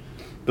Blackman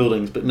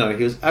Buildings, but no,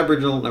 he was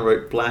Aboriginal and I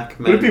wrote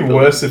Blackman. would it be Building.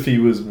 worse if he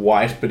was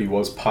white but he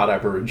was part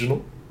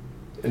Aboriginal?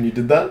 And you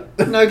did that?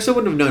 No, because I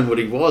wouldn't have known what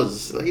he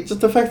was.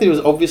 Just the fact that he was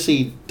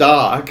obviously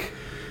dark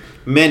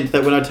meant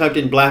that when I typed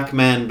in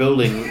Blackman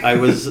Building, I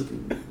was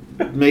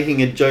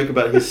making a joke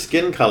about his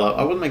skin colour.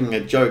 I wasn't making a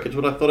joke. It's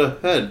what I thought I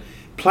heard.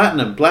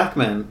 Platinum,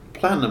 Blackman,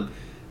 Platinum,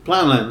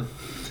 Blackman,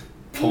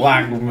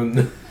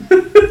 Blackman.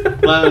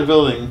 Blackman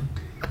Building.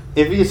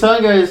 If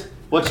someone goes,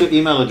 "What's your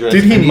email address?"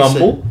 Did he and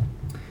mumble?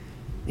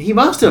 He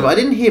must have. I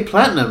didn't hear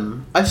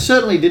Platinum. I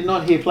certainly did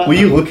not hear Were Platinum.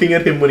 you looking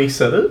at him when he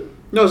said it?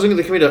 No, I was looking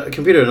at the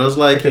computer and I was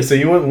like, Okay, so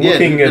you weren't Yeah,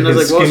 looking at and I was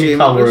his like, what's skin your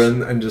email colour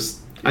address? and just...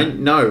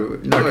 no.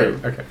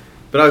 Okay.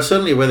 But I was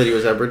certainly aware that he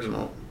was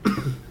Aboriginal.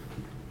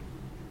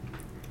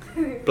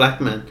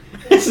 Blackman.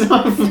 It's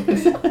not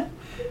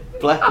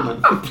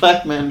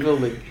Blackman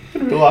Building.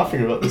 We're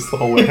laughing about this the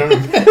whole way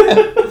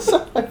home.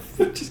 So I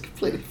just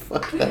completely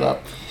fucked that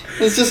up.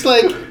 It's just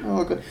like,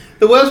 oh god.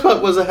 The worst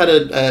part was I had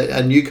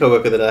a new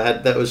coworker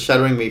that was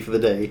shadowing me for the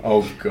day.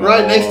 Oh, God.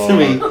 Right next to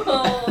me.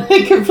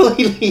 It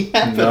completely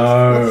happened.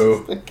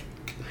 No.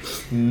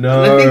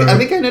 No. And I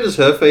think I noticed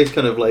her face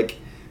kind of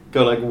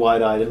go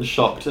wide-eyed and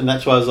shocked, and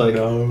that's why I was like,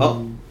 No.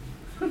 oh.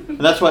 And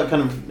that's why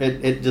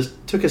it just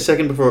took a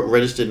second before it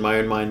registered in my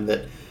own mind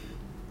that,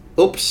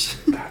 oops,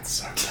 That's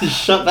so bad.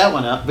 shut that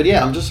one out. But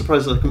yeah, I'm just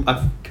surprised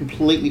I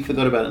completely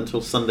forgot about it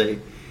until Sunday,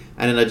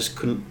 and then I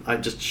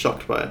just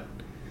shocked by it.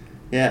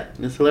 Yeah,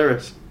 it's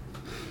hilarious.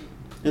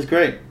 It's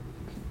great.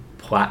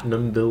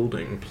 Platinum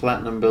Building.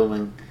 Platinum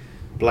Building.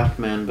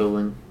 Blackman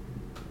Building.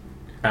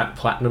 At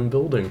Platinum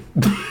Building.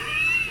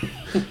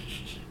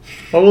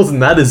 Why wasn't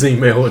that his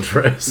email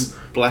address?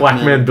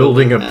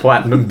 Blackmanbuilding at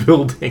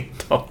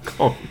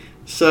platinumbuilding.com.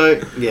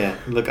 So, yeah,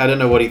 look, I don't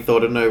know what he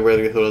thought. I don't know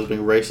whether he thought I was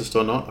being racist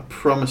or not. I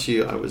promise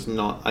you I was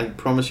not. I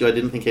promise you I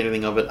didn't think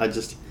anything of it. I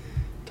just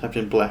typed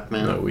in black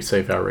man. No, we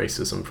save our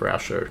racism for our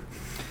show.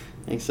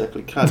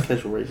 Exactly.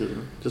 Casual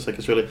racism. Just like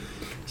Australia.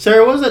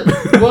 Sarah, what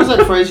was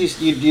that phrase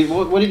you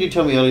what did you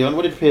tell me earlier on?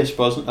 What did Pierce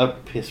Brosnan...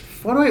 What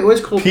do I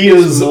always call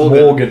Piers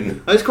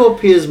Morgan. I always call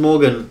Piers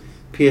Morgan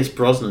Pierce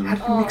Brosnan. How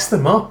do you mix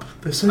them up?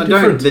 They're so I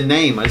different. don't. The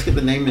name. I just get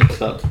the name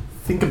mixed up.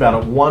 Think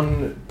about it.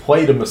 One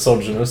played a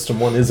misogynist and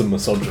one is a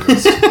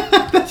misogynist.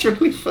 That's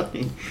really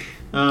funny.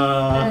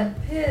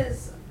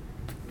 Piers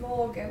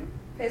Morgan.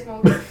 Piers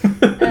Morgan.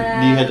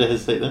 You had to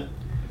hesitate there.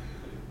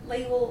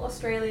 Label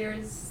Australia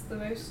as the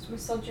most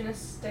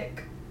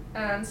misogynistic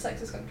and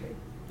sexist country.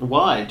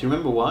 Why? Do you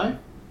remember why?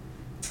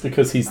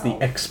 Because he's the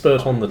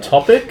expert on the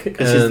topic.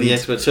 Because he's the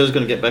expert. Sarah's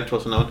going to get back to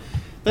us on that one.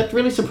 That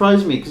really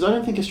surprised me because I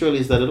don't think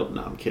Australia's that at all.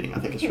 No, I'm kidding. I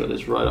think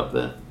Australia's right up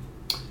there.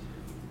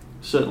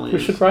 Certainly. We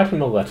should write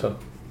him a letter.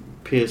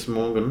 Piers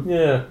Morgan.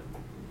 Yeah.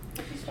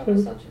 She's not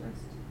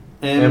misogynist.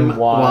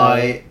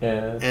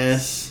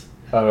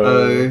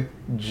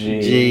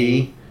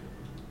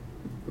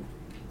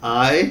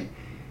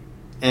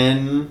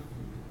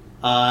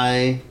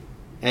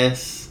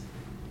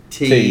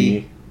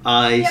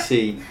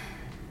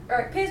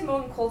 Alright, Piers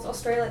Morgan calls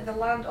Australia the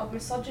land of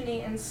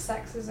misogyny and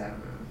sexism.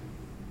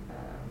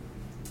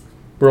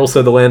 We're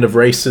also the land of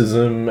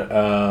racism.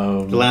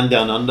 The land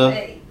down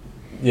under.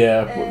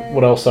 Yeah.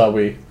 What else are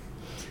we?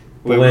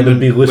 Where land of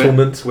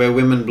belittlement. Where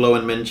women blow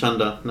and men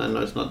chunder.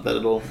 No, it's not that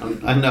at all.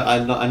 I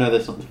know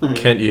that's not.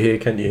 Can't you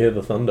hear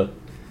the thunder?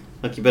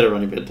 Like, you better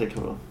run your bed. Take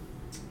cover.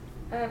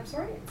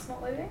 Sorry, it's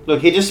not loading.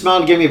 Look, he just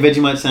smiled and gave me a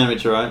Vegemite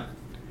sandwich, alright?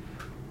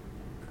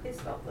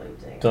 It's not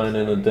loading. Dine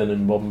in a den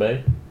in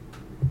Bombay.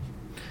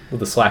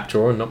 With a slack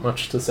jaw and not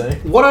much to say.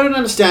 What I don't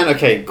understand,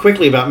 okay,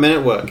 quickly about Men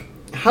at Work.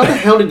 How the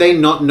hell did they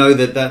not know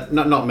that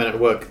not Men at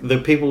Work, the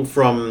people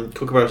from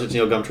Kookaburra Sits in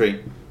Your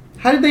Gumtree,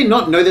 how did they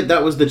not know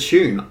that was the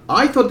tune?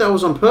 I thought that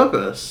was on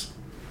purpose.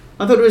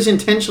 I thought it was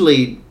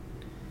intentionally,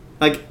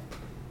 like...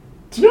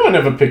 Do you know I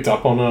never picked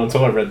up on it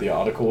until I read the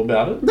article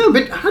about it? No,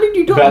 but how did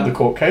you not... About the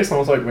court case, and I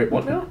was like, wait,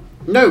 what now?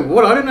 No,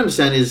 what I don't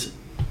understand is,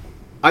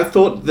 I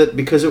thought that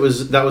because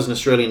that was an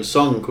Australian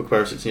song,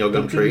 Kookaburra Sits in Your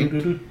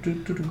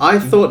Gumtree, I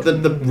thought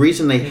that the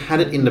reason they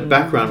had it in the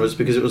background was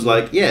because it was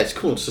like, yeah, it's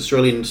cool, it's an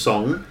Australian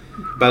song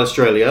about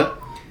Australia,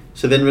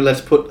 so then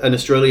let's put an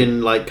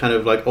Australian, like, kind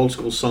of, like, old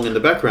school song in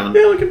the background.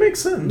 Yeah, like, it makes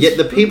sense. Yet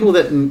the people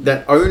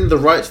that owned the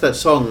rights to that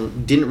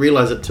song didn't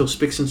realise it till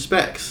Spicks and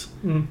Specks.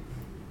 Mm.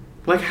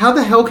 Like, how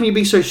the hell can you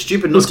be so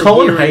stupid not Was to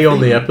Colin hear Hay anything? on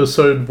the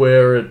episode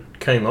where it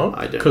came up?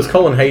 I don't know. Because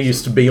Colin Hay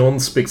used to be on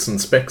Spicks and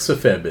Specks a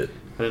fair bit.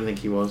 I don't think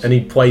he was. And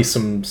he'd play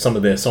some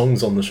of their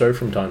songs on the show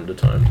from time to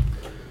time.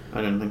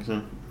 I don't think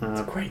so.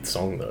 It's a great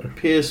song, though.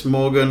 Piers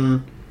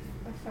Morgan,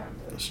 I found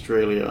it.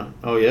 Australia.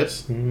 Oh,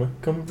 yes? I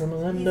come from a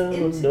land He's down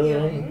under.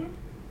 interviewing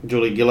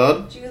Julie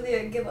Gillard.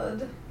 Julia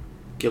Gillard.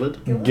 Gillard?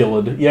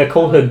 Gillard. Yeah,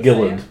 call her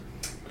Gillard.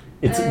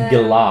 It's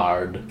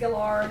Gillard.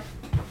 Gillard.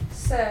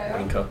 So,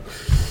 Wanker.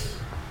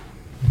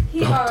 he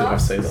Oh, did I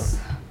asks... say that?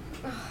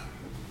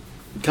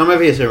 Come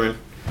over here, Sarah.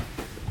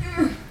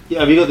 Yeah,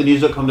 have you got the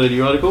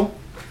news.com.au article?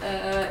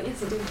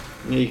 Yes, I do.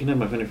 Yeah, you can have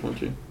my phone if you want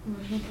to.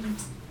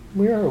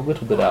 We are a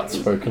little bit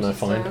outspoken, I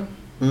find.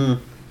 Mm.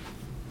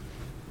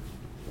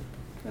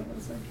 What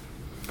was it?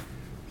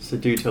 So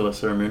do tell us,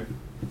 Sarah Moon.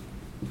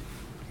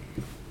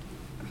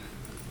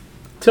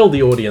 Tell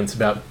the audience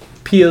about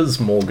Piers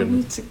I Morgan.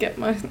 need to get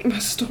my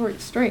story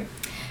straight.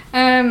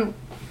 Where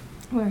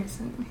is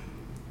it?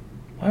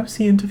 Why was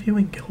he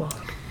interviewing Gillard?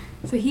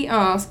 So he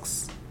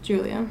asks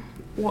Julia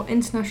what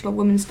International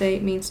Women's Day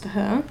means to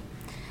her.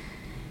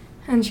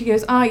 And she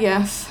goes,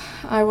 yes,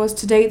 I was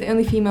to date the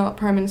only female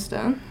Prime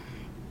Minister.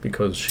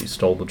 Because she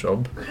stole the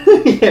job.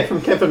 Yeah,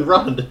 from Kevin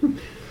Rudd.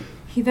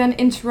 He then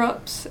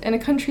interrupts, in a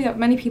country that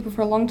many people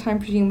for a long time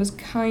presumed was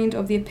kind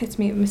of the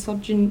epitome of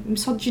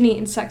misogyny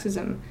and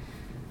sexism.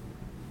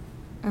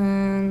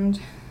 And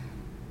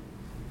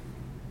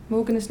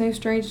Morgan is no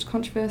stranger to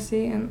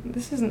controversy, and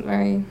this isn't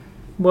very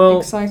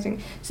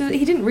exciting. So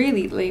he didn't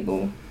really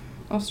label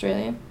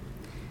Australia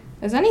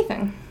as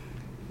anything.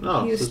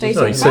 Oh, He was so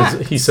stating No,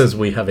 fact. he says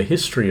we have a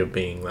history of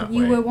being that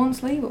You way. were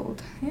once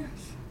labelled, yes.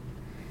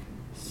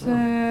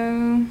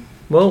 So,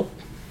 Well,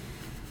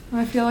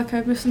 I feel like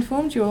I've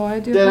misinformed you all. I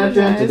do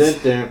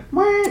apologise. Yeah.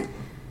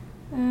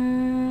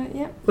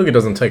 look, it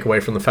doesn't take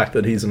away from the fact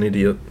that he's an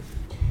idiot.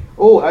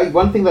 Oh,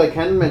 one thing that I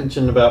can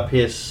mention about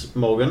Piers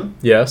Morgan.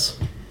 Yes.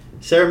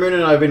 Sarah Moon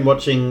and I have been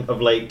watching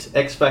of late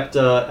X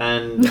Factor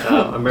and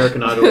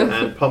American Idol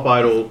and Pop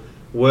Idol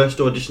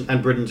Worst Audition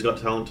and Britain's Got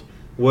Talent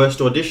Worst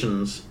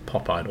Auditions.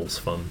 Pop Idol's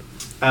fun.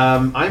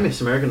 I miss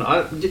American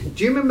Idol.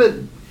 Do you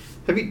remember?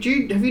 Have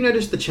you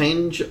noticed the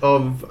change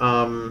of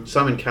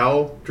Simon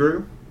Cowell,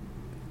 Drew?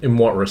 In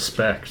what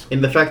respect?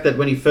 In the fact that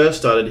when he first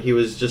started, he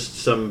was just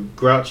some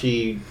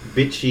grouchy,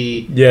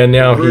 bitchy, Yeah,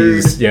 now rude,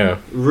 he's... Yeah.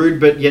 rude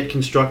but yet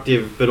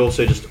constructive, but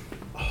also just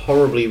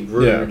horribly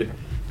rude,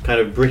 kind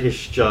of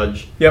British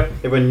judge. Yep.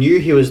 Everyone knew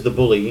he was the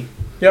bully,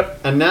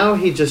 Yep. and now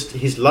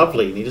he's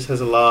lovely, and he just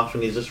has a laugh,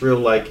 and he's just real,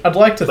 like, I'd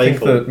like to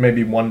playful. think that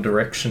maybe One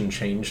Direction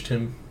changed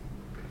him.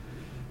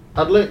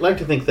 I'd like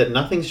to think that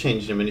nothing's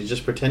changed him, and he's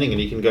just pretending,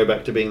 and he can go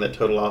back to being that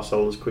total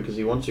arsehole as quick as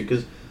he wants to,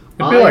 because...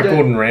 It'd be like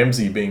Gordon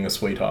Ramsay being a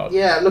sweetheart.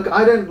 Yeah, look,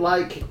 I don't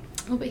like...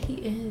 Oh, but he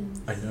is.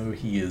 I know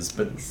he is,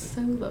 but... He's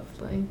so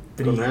lovely.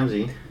 Gordon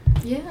Ramsay.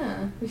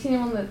 Yeah. We've seen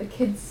him on the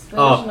kids' version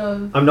Oh,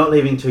 of... I'm not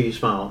leaving till you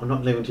smile. I'm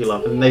not leaving till you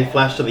laugh. And they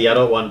flash to the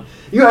adult one.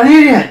 You're an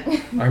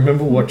idiot! I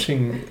remember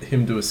watching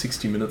him do a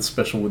 60-minute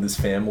special with his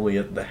family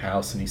at the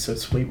house, and he's so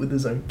sweet with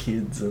his own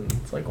kids, and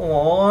it's like,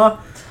 aww.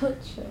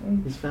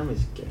 Touching. His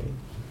family's gay.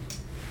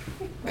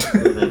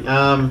 Everything.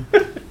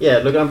 Yeah,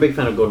 look, I'm a big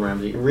fan of Gordon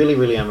Ramsay. Really,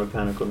 really am a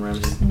fan of Gordon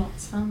Ramsay. Not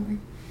family.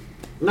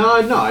 No,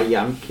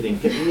 yeah, I'm kidding.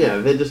 Yeah,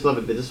 they just love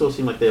it. They just all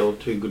seem like they're all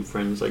two good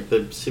friends. Like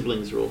the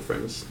siblings are all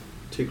friends.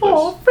 Too close.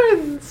 Oh,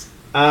 friends.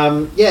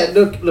 Yeah,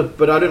 look,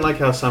 but I don't like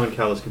how Simon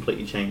Cowell has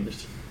completely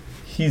changed.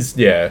 He's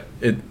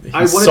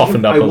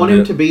Softened up. I want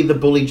him to be the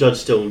bully judge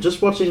still.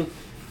 Just watching,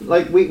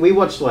 like we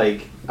watched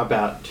like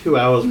about 2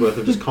 hours worth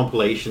of just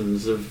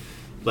compilations of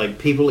like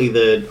people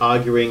either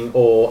arguing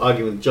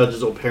with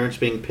judges or parents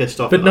being pissed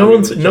off. But no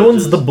one's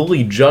the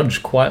bully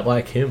judge quite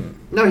like him.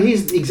 No, he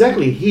is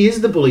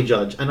the bully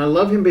judge, and I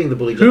love him being the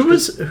bully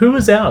judge. Who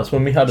was ours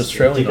when we had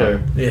Australian?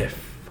 Dicko. Yeah,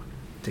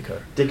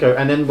 Dicko,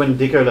 and then when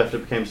Dicko left,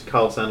 it became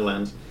Kyle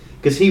Sandilands.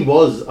 Because he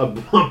was a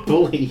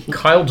bully.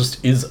 Kyle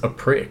just is a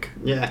prick.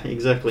 Yeah,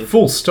 exactly.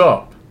 Full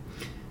stop.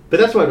 But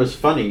that's why it was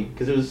funny,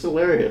 because it was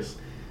hilarious.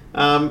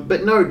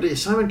 But no,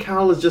 Simon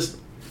Cowell is just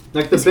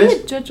like the Is best.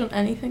 he a judge on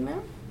anything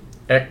now?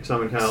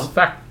 Simon Cowell. X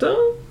Factor?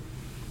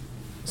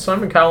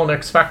 Simon Cowell on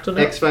X Factor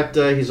now? X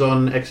Factor, he's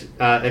on X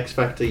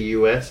Factor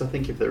US, I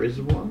think, if there is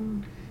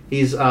one.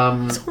 He's He's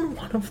on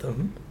one of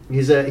them.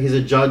 He's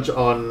a judge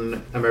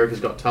on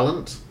America's Got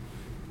Talent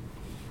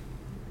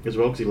as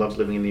well, because he loves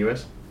living in the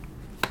US.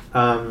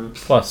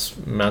 Plus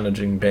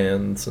managing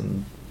bands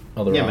and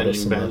other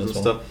artists managing bands and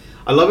well. stuff.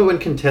 I love it when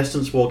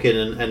contestants walk in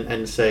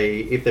and say,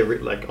 if they're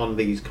like on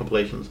these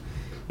compilations,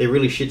 they're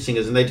really shit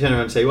singers, and they turn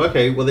around and say, well,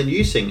 okay, well then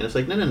you sing. And it's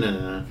like,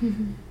 no.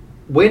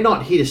 We're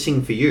not here to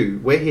sing for you.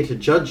 We're here to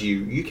judge you.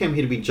 You came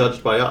here to be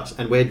judged by us,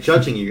 and we're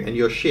judging you, and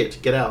you're shit.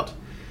 Get out.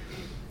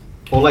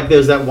 Or like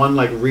there's that one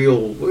like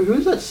real... Who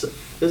is that?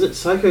 There's that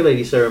psycho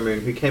lady, Sarah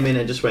Moon, who came in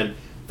and just went,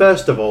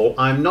 first of all,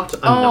 I'm not a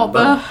number.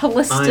 The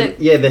holistic...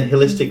 the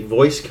holistic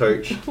voice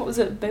coach. What was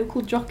it?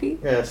 Vocal jockey?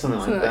 Yeah, something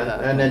like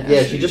that. And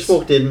then, she just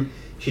walked in.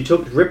 She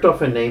ripped off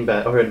her name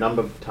badge, or her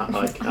number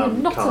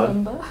I'm not card. a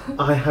number.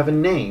 I have a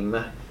name.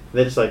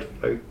 They're just like,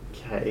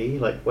 okay,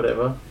 like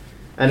whatever.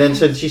 And then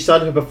so she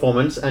started her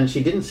performance, and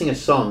she didn't sing a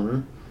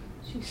song.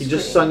 She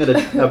just sung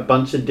at a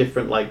bunch of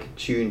different like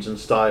tunes and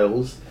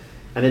styles.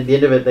 And at the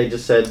end of it, they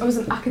just said... It was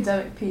an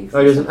academic piece.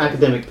 Oh, it was an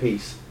academic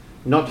piece.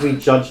 Not to be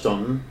judged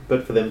on,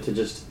 but for them to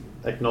just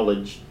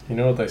acknowledge. You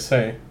know what they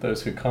say?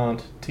 Those who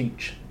can't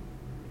teach.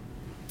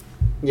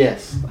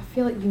 Yes. I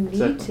feel like you need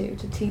Exactly.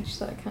 to teach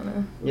that kind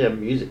of... Yeah,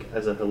 music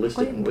as a holistic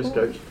Quite voice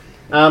important. coach.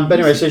 But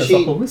anyway, so That's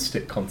she... a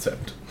holistic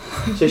concept.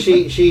 So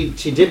she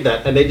did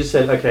that, and they just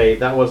said, okay,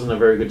 that wasn't a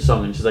very good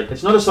song. And she's like,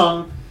 it's not a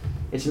song,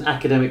 it's an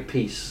academic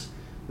piece.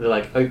 They're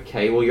like,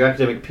 okay, well, your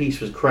academic piece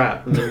was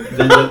crap. And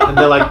and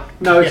they're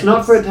like, no, it's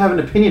not for it to have an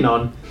opinion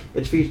on.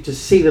 It's for you to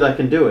see that I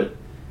can do it.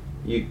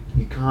 You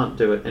can't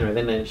do it. Anyway,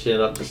 then she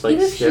ended up just like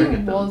Even if she staring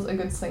at them. was a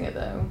good singer,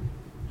 though.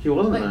 She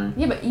wasn't, Like, though.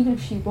 yeah, but even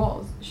if she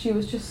was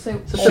just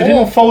so... She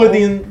didn't follow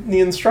the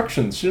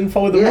instructions. She didn't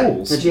follow the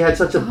rules. And she had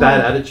such a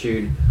bad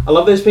attitude. I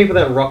love those people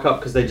that rock up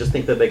because they just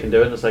think that they can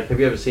do it. And it's like, have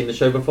you ever seen the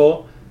show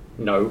before?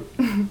 No.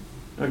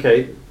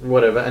 Okay,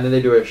 whatever. And then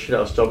they do a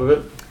shit-ass job of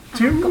it.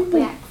 Do you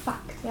remember?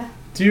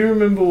 Do you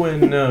remember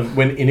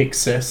when In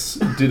Excess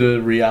did a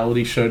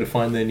reality show to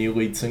find their new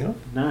lead singer?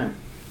 No.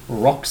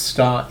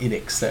 Rockstar In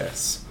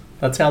Excess.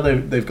 That's how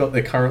they've got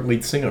their current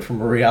lead singer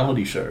from a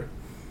reality show.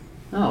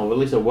 Oh, well, at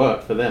least it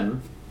worked for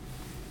them.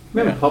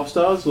 Remember Pop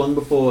Stars long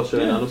before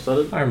Australian Idol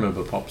started? I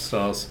remember Pop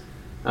Stars.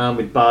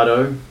 With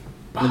Bardo.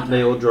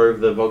 They all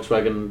drove the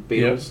Volkswagen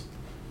Beetles.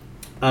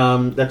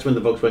 Yep. That's when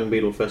the Volkswagen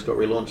Beetle first got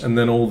relaunched. And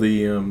then all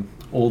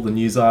the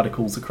news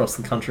articles across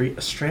the country,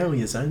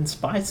 Australia's own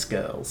Spice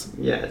Girls.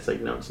 Yeah, it's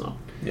like, no, it's not.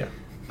 Yeah.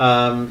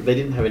 They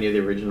didn't have any of the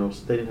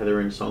originals. They didn't have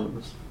their own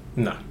songs.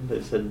 No.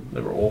 They said...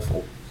 They were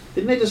awful.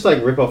 Didn't they just,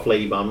 like, rip off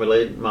Lady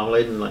Marmalade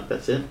and, like,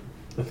 that's it?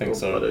 I think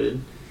so. Bardo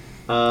did.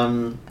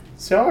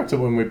 See, I liked it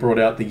when we brought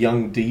out the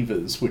Young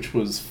Divas, which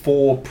was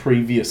 4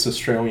 previous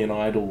Australian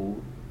Idol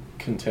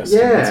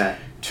contestants. Yeah.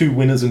 2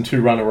 winners and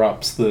 2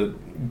 runner-ups that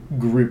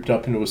grouped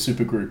up into a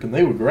supergroup, and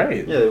they were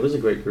great. Yeah, it was a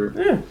great group.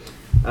 Yeah.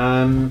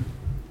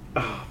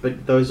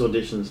 But those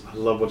auditions, I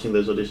love watching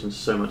those auditions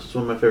so much. It's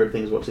one of my favourite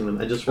things, watching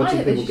them. And just watching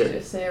I think people they should get...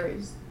 do a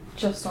series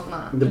just on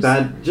that. on the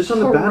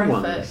bad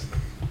ones.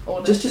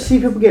 Just to see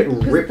people get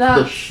ripped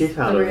the shit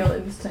out the of. real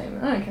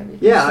entertainment. I don't care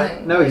if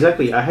Yeah, no,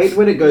 exactly. I hate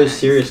when it goes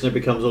serious and it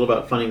becomes all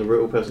about finding a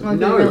real person. Like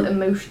no, real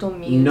emotional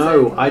music.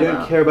 no, I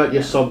don't care about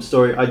your sob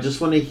story. I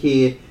just want to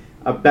hear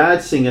a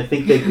bad singer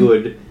think they're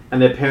good,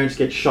 and their parents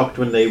get shocked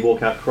when they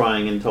walk out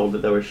crying and told that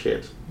they were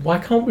shit. Why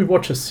can't we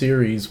watch a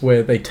series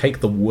where they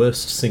take the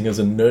worst singers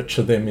and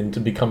nurture them into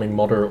becoming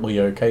moderately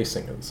okay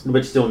singers?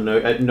 But still,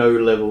 at no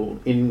level,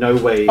 in no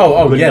way, good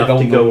enough to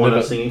they'll go on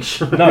never, a singing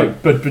show. No,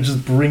 but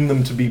just bring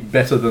them to be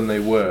better than they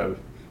were.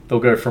 They'll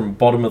go from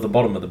bottom of the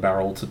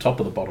barrel to top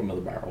of the bottom of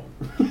the barrel.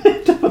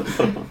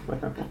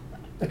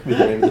 That could be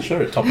the name of the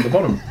show, top of the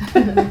bottom.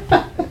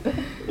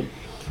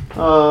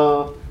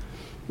 Oh,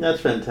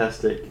 that's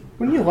fantastic.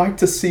 Wouldn't you like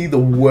to see the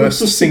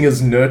worst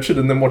singers nurtured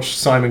and then watch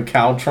Simon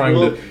Cowell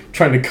trying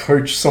to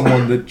coach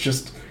someone that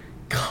just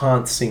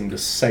can't seem to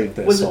save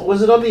their soul?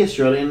 Was it on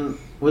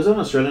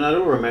Australian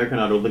Idol or American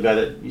Idol, the guy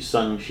that you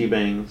sung She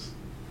Bangs?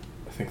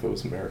 I think that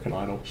was American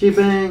Idol. She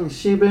bangs,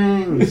 she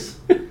bangs,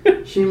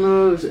 she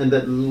moves, and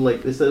that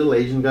like this little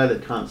Asian guy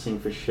that can't sing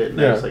for shit. And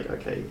Yeah. I was like,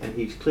 okay, and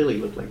he clearly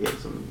looked like he had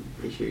some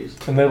issues.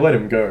 And they let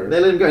him go. They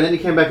let him go, and then he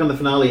came back on the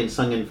finale and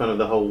sung in front of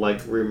the whole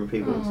like room of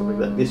people and stuff like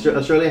that.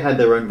 Australia had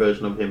their own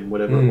version of him,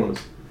 whatever it was.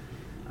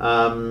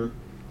 Oh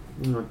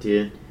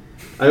dear,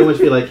 I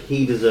almost feel like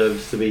he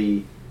deserves to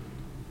be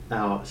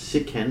our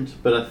sick Kent,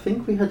 but I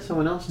think we had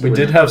someone else. We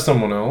did have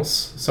someone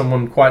else,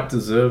 someone quite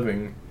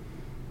deserving.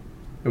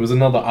 It was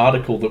another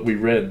article that we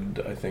read,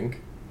 I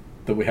think,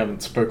 that we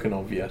haven't spoken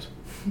of yet.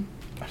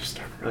 I just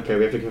don't remember. Okay,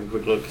 we have to have a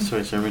quick look.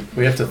 Sorry, Simon.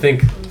 We have to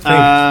think.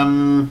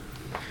 I'm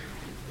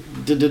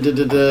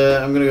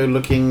gonna go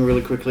looking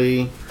really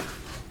quickly.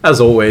 As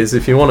always,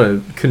 if you want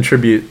to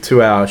contribute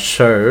to our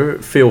show,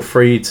 feel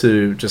free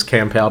to just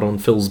camp out on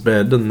Phil's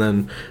bed and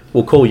then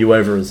we'll call you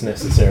over as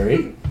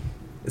necessary.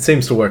 It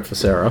seems to work for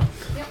Sarah.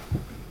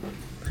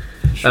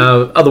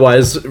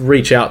 Otherwise,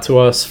 reach out to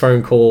us,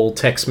 phone call,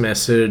 text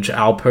message,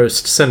 our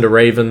post, send a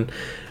raven.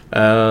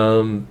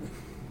 It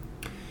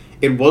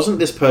wasn't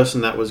this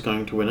person that was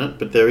going to win it,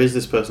 but there is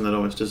this person that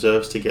almost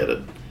deserves to get it.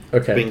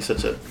 Okay. Being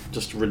such a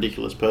just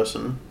ridiculous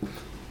person.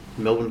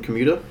 Melbourne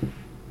commuter.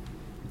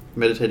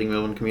 Meditating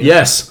Melbourne commuter.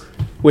 Yes!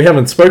 We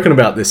haven't spoken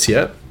about this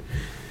yet.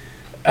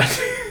 I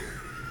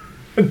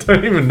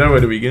don't even know where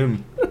to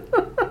begin.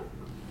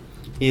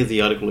 Here's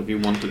the article if you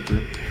wanted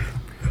to.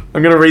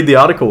 I'm going to read the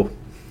article.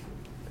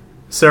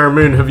 Sarah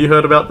Moon, have you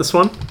heard about this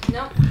one?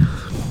 No.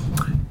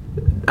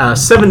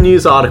 7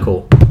 News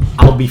article.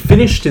 I'll be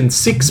finished in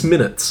 6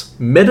 minutes.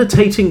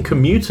 Meditating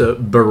commuter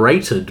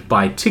berated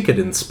by ticket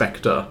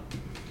inspector.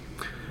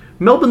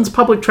 Melbourne's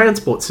public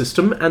transport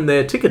system and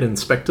their ticket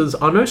inspectors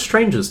are no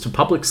strangers to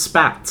public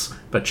spats,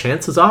 but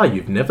chances are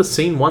you've never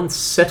seen one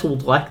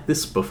settled like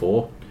this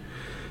before.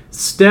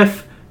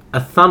 Steph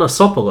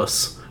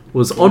Athanasopoulos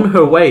was on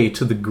her way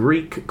to the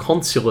Greek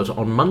consulate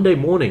on Monday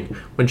morning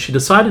when she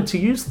decided to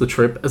use the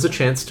trip as a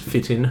chance to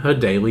fit in her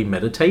daily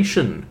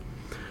meditation.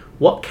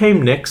 What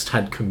came next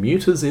had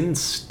commuters in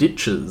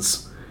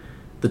stitches.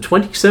 The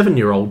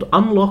 27-year-old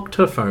unlocked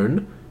her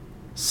phone,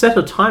 set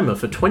a timer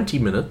for 20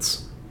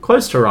 minutes,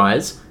 closed her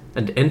eyes,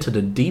 and entered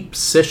a deep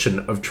session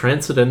of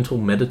transcendental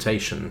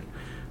meditation,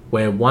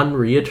 where one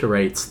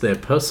reiterates their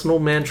personal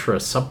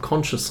mantra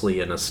subconsciously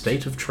in a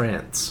state of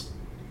trance.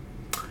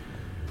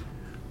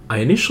 I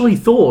initially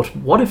thought,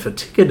 what if a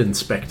ticket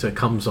inspector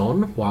comes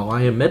on while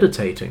I am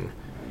meditating?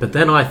 But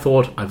then I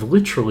thought, I've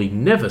literally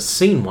never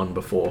seen one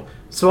before,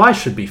 so I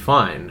should be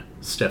fine,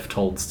 Steph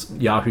told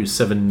Yahoo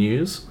 7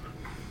 News.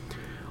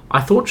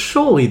 I thought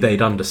surely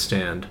they'd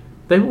understand.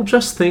 They will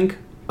just think,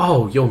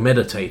 oh, you're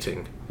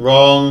meditating.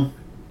 Wrong.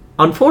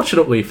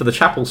 Unfortunately for the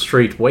Chapel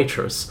Street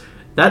waitress,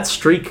 that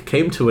streak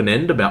came to an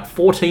end about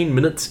 14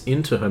 minutes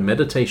into her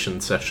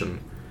meditation session.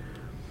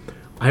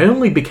 I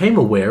only became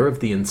aware of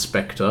the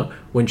inspector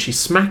when she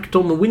smacked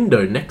on the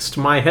window next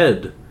to my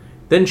head.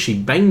 Then she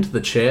banged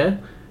the chair,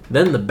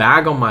 then the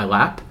bag on my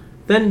lap,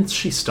 then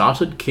she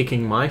started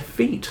kicking my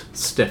feet,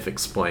 Steph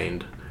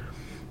explained.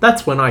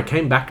 That's when I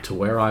came back to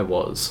where I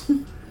was.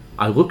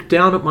 I looked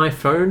down at my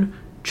phone,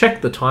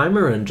 checked the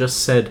timer, and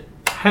just said,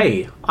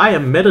 hey, I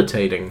am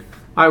meditating.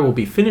 I will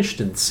be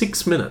finished in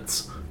 6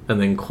 minutes, and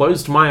then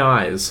closed my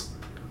eyes.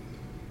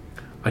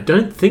 I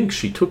don't think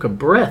she took a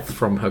breath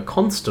from her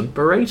constant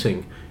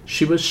berating.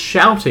 She was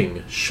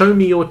shouting, show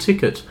me your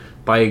ticket.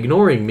 By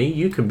ignoring me,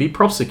 you can be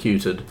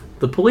prosecuted.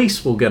 The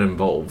police will get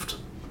involved.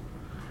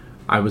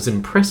 I was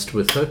impressed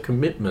with her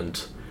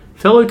commitment.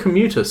 Fellow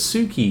commuter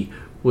Suki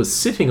was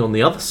sitting on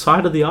the other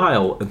side of the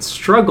aisle and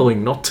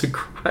struggling not to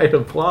cry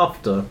of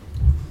laughter.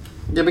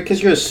 Yeah,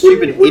 because you're a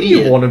stupid Would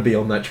idiot. you want to be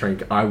on that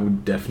train? I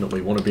would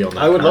definitely want to be on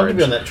that I would love to be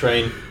carriage. on that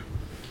train.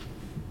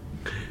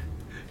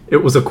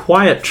 It was a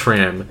quiet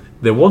tram.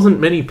 There wasn't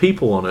many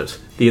people on it.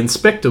 The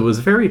inspector was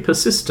very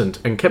persistent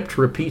and kept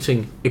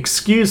repeating,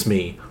 excuse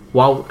me,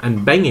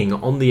 and banging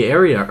on the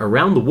area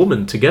around the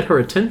woman to get her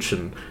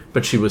attention,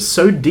 but she was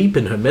so deep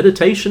in her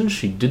meditation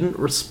she didn't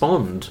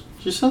respond.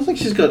 She sounds like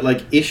she's got,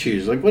 like,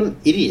 issues. Like, what an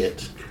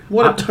idiot.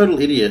 What a total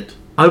idiot.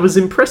 I was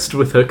impressed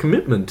with her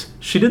commitment.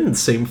 She didn't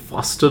seem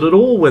flustered at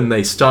all when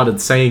they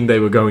started saying they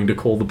were going to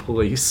call the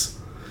police.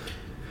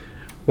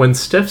 When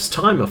Steph's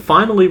timer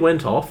finally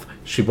went off,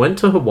 she went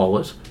to her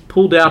wallet,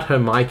 pulled out her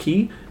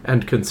MyKey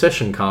and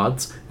concession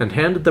cards, and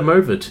handed them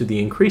over to the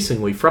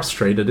increasingly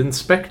frustrated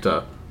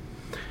inspector.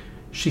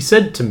 She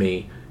said to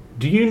me,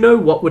 do you know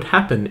what would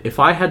happen if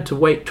I had to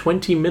wait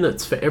 20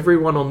 minutes for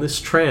everyone on this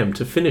tram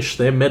to finish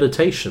their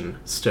meditation?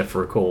 Steph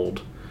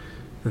recalled.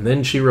 And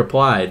then she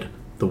replied,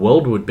 the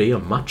world would be a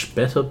much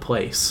better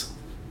place.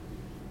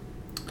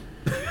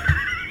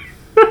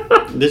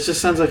 This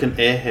just sounds like an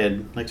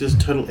airhead. Like,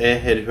 just total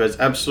airhead who has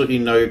absolutely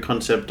no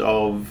concept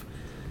of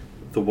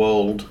the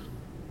world.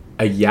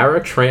 A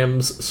Yarra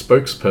Trams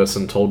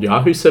spokesperson told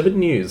Yahoo 7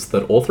 News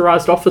that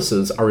authorised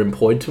officers are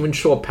employed to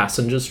ensure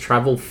passengers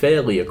travel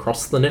fairly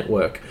across the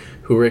network,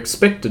 who are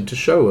expected to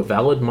show a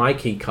valid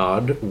MyKey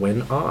card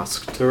when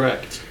asked.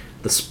 Correct.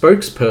 The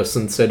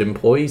spokesperson said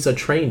employees are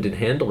trained in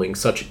handling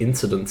such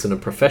incidents in a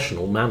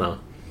professional manner.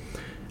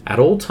 At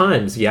all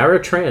times,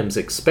 Yarra Trams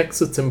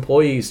expects its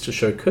employees to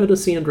show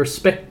courtesy and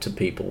respect to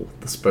people,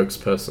 the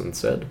spokesperson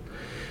said.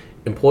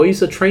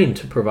 Employees are trained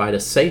to provide a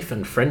safe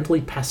and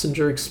friendly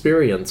passenger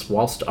experience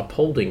whilst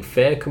upholding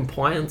fair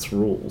compliance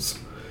rules.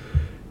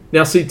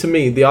 Now, see, to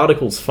me, the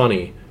article's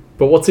funny,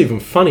 but what's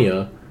even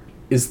funnier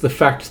is the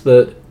fact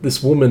that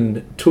this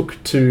woman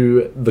took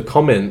to the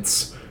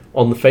comments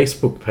on the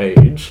Facebook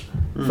page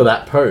for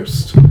that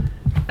post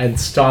and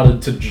started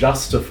to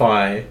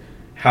justify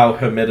how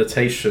her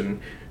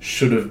meditation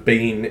should have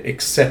been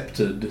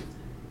accepted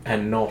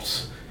and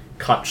not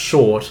cut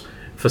short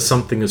for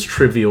something as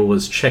trivial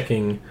as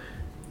checking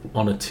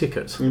on a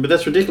ticket. But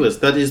that's ridiculous.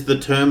 That is the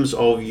terms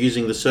of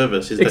using the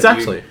service. Is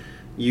Exactly. That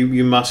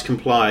you must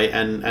comply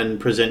and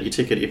present your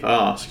ticket if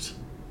asked.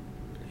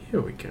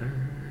 Here we go.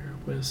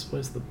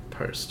 Where's the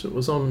post? It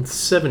was on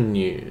 7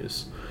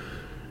 News.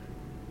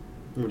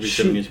 Would be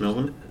 7 News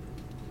Melbourne.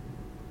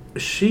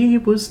 She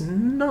was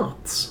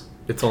nuts.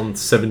 It's on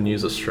 7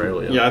 News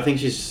Australia. Yeah, I think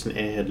she's just an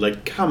airhead.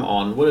 Like, come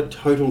on. What a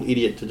total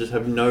idiot to just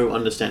have no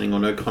understanding or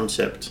no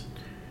concept.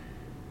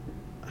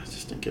 I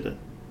just don't get it.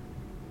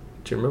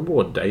 Do you remember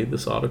what day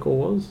this article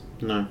was?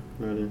 No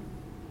idea.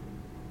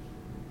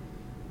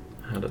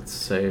 I had it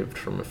saved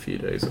from a few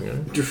days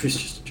ago.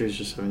 Drew's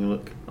just having a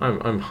look.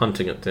 I'm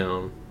hunting it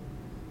down.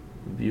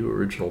 View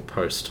original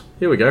post.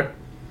 Here we go.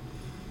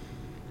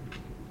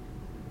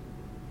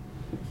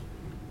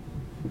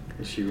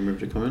 Has she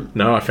removed a comment?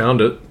 No, I found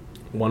it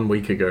 1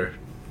 week ago.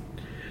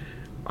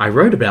 I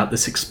wrote about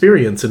this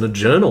experience in a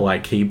journal I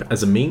keep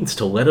as a means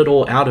to let it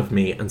all out of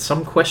me, and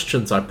some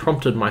questions I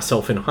prompted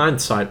myself in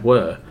hindsight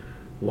were,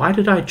 why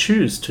did I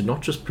choose to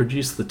not just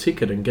produce the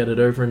ticket and get it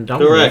over and done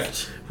Correct.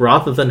 with,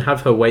 rather than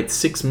have her wait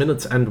 6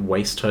 minutes and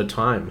waste her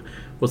time?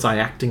 Was I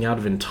acting out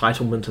of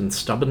entitlement and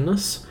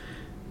stubbornness?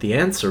 The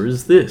answer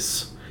is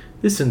this.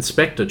 This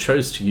inspector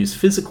chose to use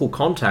physical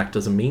contact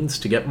as a means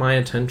to get my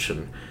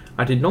attention.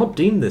 I did not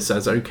deem this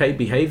as okay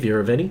behaviour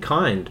of any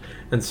kind,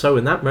 and so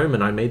in that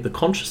moment I made the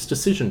conscious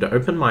decision to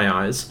open my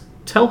eyes,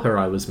 tell her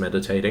I was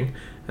meditating,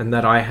 and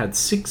that I had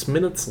 6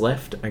 minutes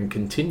left and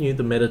continue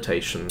the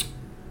meditation.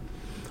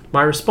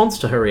 My response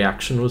to her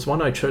reaction was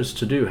one I chose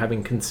to do,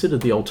 having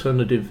considered the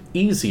alternative,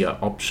 easier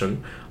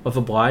option of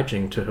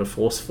obliging to her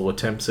forceful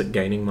attempts at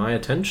gaining my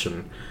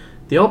attention.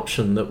 The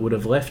option that would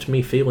have left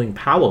me feeling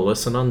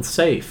powerless and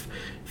unsafe,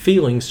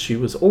 feelings she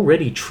was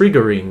already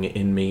triggering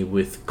in me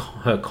with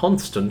her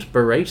constant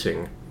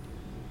berating.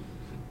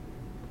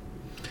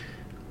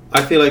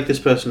 I feel like this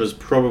person was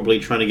probably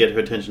trying to get her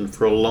attention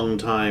for a long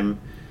time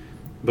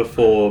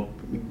before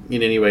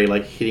in any way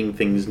like hitting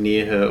things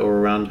near her or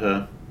around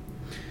her.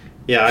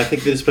 Yeah, I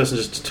think this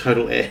person's just a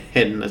total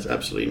airhead and has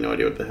absolutely no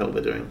idea what the hell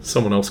they're doing.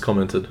 Someone else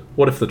commented,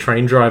 what if the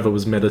train driver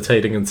was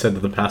meditating and said to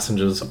the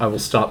passengers, I will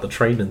start the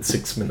train in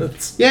 6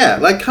 minutes? Yeah,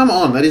 like, come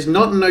on, that is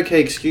not an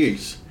okay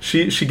excuse.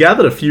 She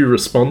gathered a few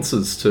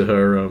responses to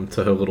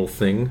her little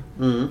thing.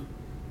 Mm.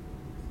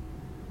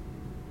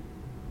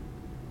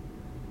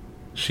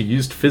 She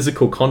used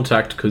physical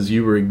contact because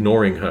you were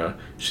ignoring her.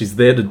 She's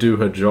there to do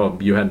her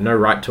job. You had no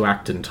right to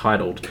act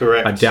entitled.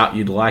 Correct. I doubt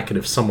you'd like it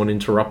if someone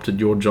interrupted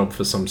your job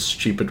for some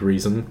stupid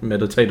reason.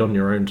 Meditate on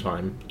your own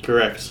time.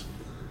 Correct.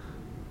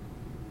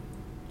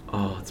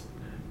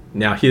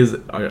 Now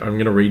I'm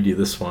going to read you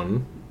this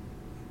one.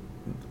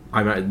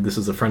 This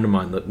is a friend of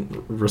mine that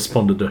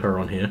responded to her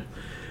on here.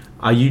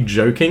 Are you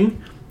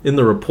joking? In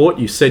the report,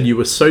 you said you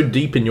were so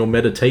deep in your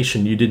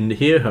meditation you didn't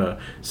hear her.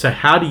 So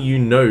how do you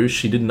know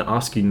she didn't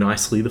ask you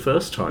nicely the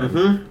first time?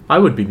 Mm-hmm. I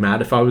would be mad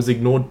if I was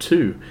ignored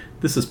too.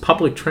 This is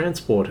public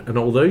transport, and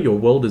although your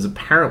world is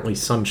apparently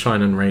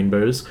sunshine and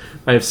rainbows,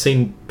 I have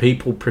seen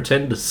people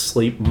pretend to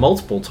sleep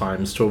multiple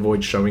times to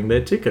avoid showing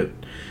their ticket.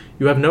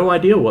 You have no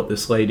idea what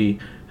this lady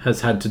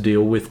has had to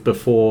deal with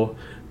before,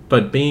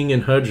 but being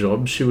in her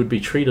job, she would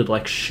be treated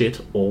like shit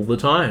all the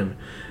time.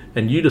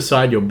 And you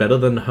decide you're better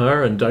than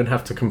her and don't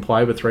have to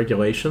comply with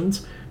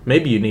regulations?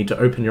 Maybe you need to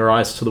open your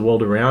eyes to the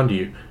world around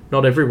you.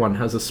 Not everyone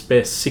has a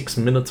spare 6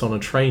 minutes on a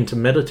train to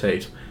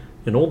meditate.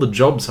 In all the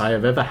jobs I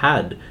have ever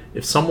had,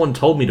 if someone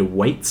told me to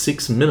wait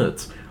 6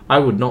 minutes, I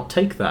would not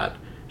take that.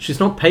 She's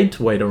not paid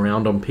to wait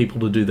around on people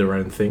to do their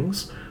own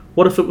things.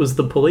 What if it was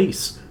the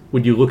police?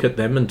 Would you look at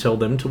them and tell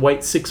them to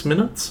wait 6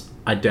 minutes?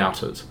 I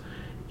doubt it.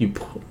 You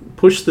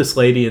push this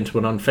lady into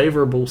an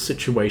unfavourable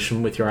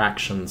situation with your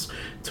actions,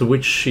 to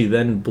which she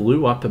then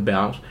blew up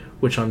about,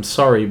 which I'm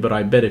sorry, but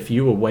I bet if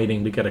you were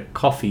waiting to get a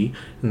coffee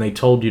and they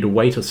told you to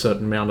wait a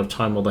certain amount of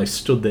time while they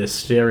stood there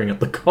staring at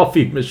the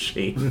coffee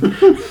machine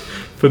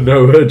for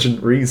no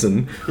urgent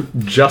reason,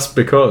 just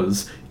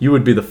because, you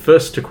would be the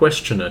first to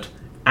question it.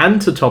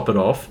 And to top it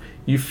off,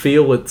 you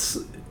feel it's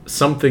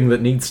something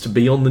that needs to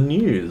be on the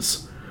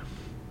news.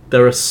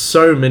 There are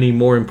so many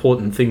more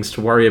important things to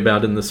worry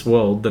about in this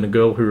world than a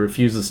girl who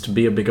refuses to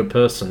be a bigger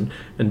person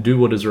and do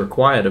what is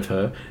required of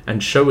her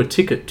and show a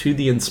ticket to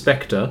the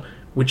inspector,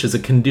 which is a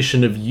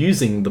condition of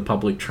using the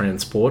public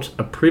transport,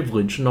 a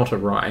privilege, not a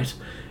right,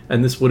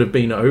 and this would have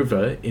been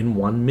over in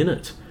 1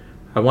 minute.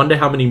 I wonder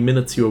how many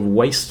minutes you have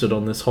wasted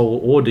on this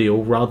whole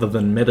ordeal rather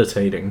than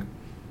meditating.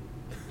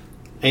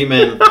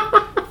 Amen.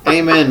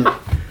 Amen.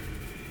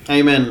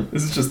 Amen.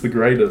 This is just the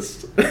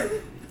greatest.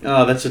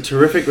 Oh, that's a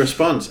terrific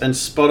response and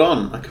spot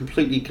on. I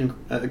completely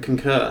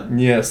concur.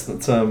 Yes,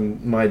 that's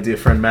my dear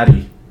friend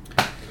Maddie.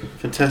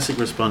 Fantastic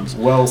response.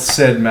 Well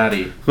said,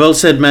 Maddie. Well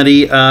said,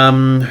 Maddie.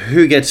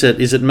 Who gets it?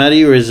 Is it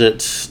Maddie or is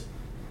it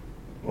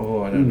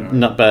Oh, I don't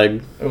know.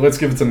 Nutbag? Let's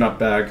give it to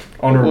Nutbag.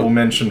 Honourable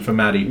mention for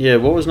Maddie. Yeah,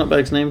 what was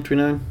Nutbag's name? Do we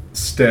know?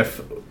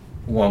 Steph,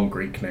 long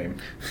Greek name.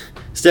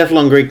 Steph,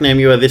 long Greek name.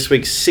 You are this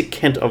week's Sick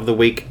Kent of the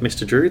Week,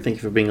 Mr. Drew. Thank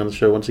you for being on the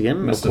show once again.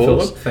 Mr. Of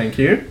course. Phillip, thank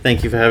you.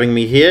 Thank you for having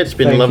me here. It's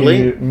been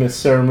lovely. Thank you, Miss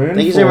Sarah Moon,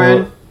 Thank you, for Sarah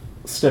Moon.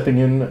 stepping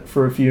in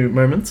for a few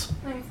moments.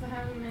 Thanks for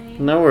having me.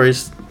 No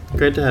worries.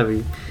 Great to have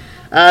you.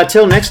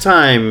 Till next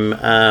time,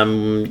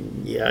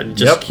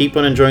 just Yep. keep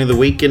on enjoying the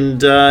week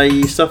and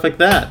stuff like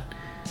that.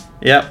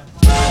 Yep.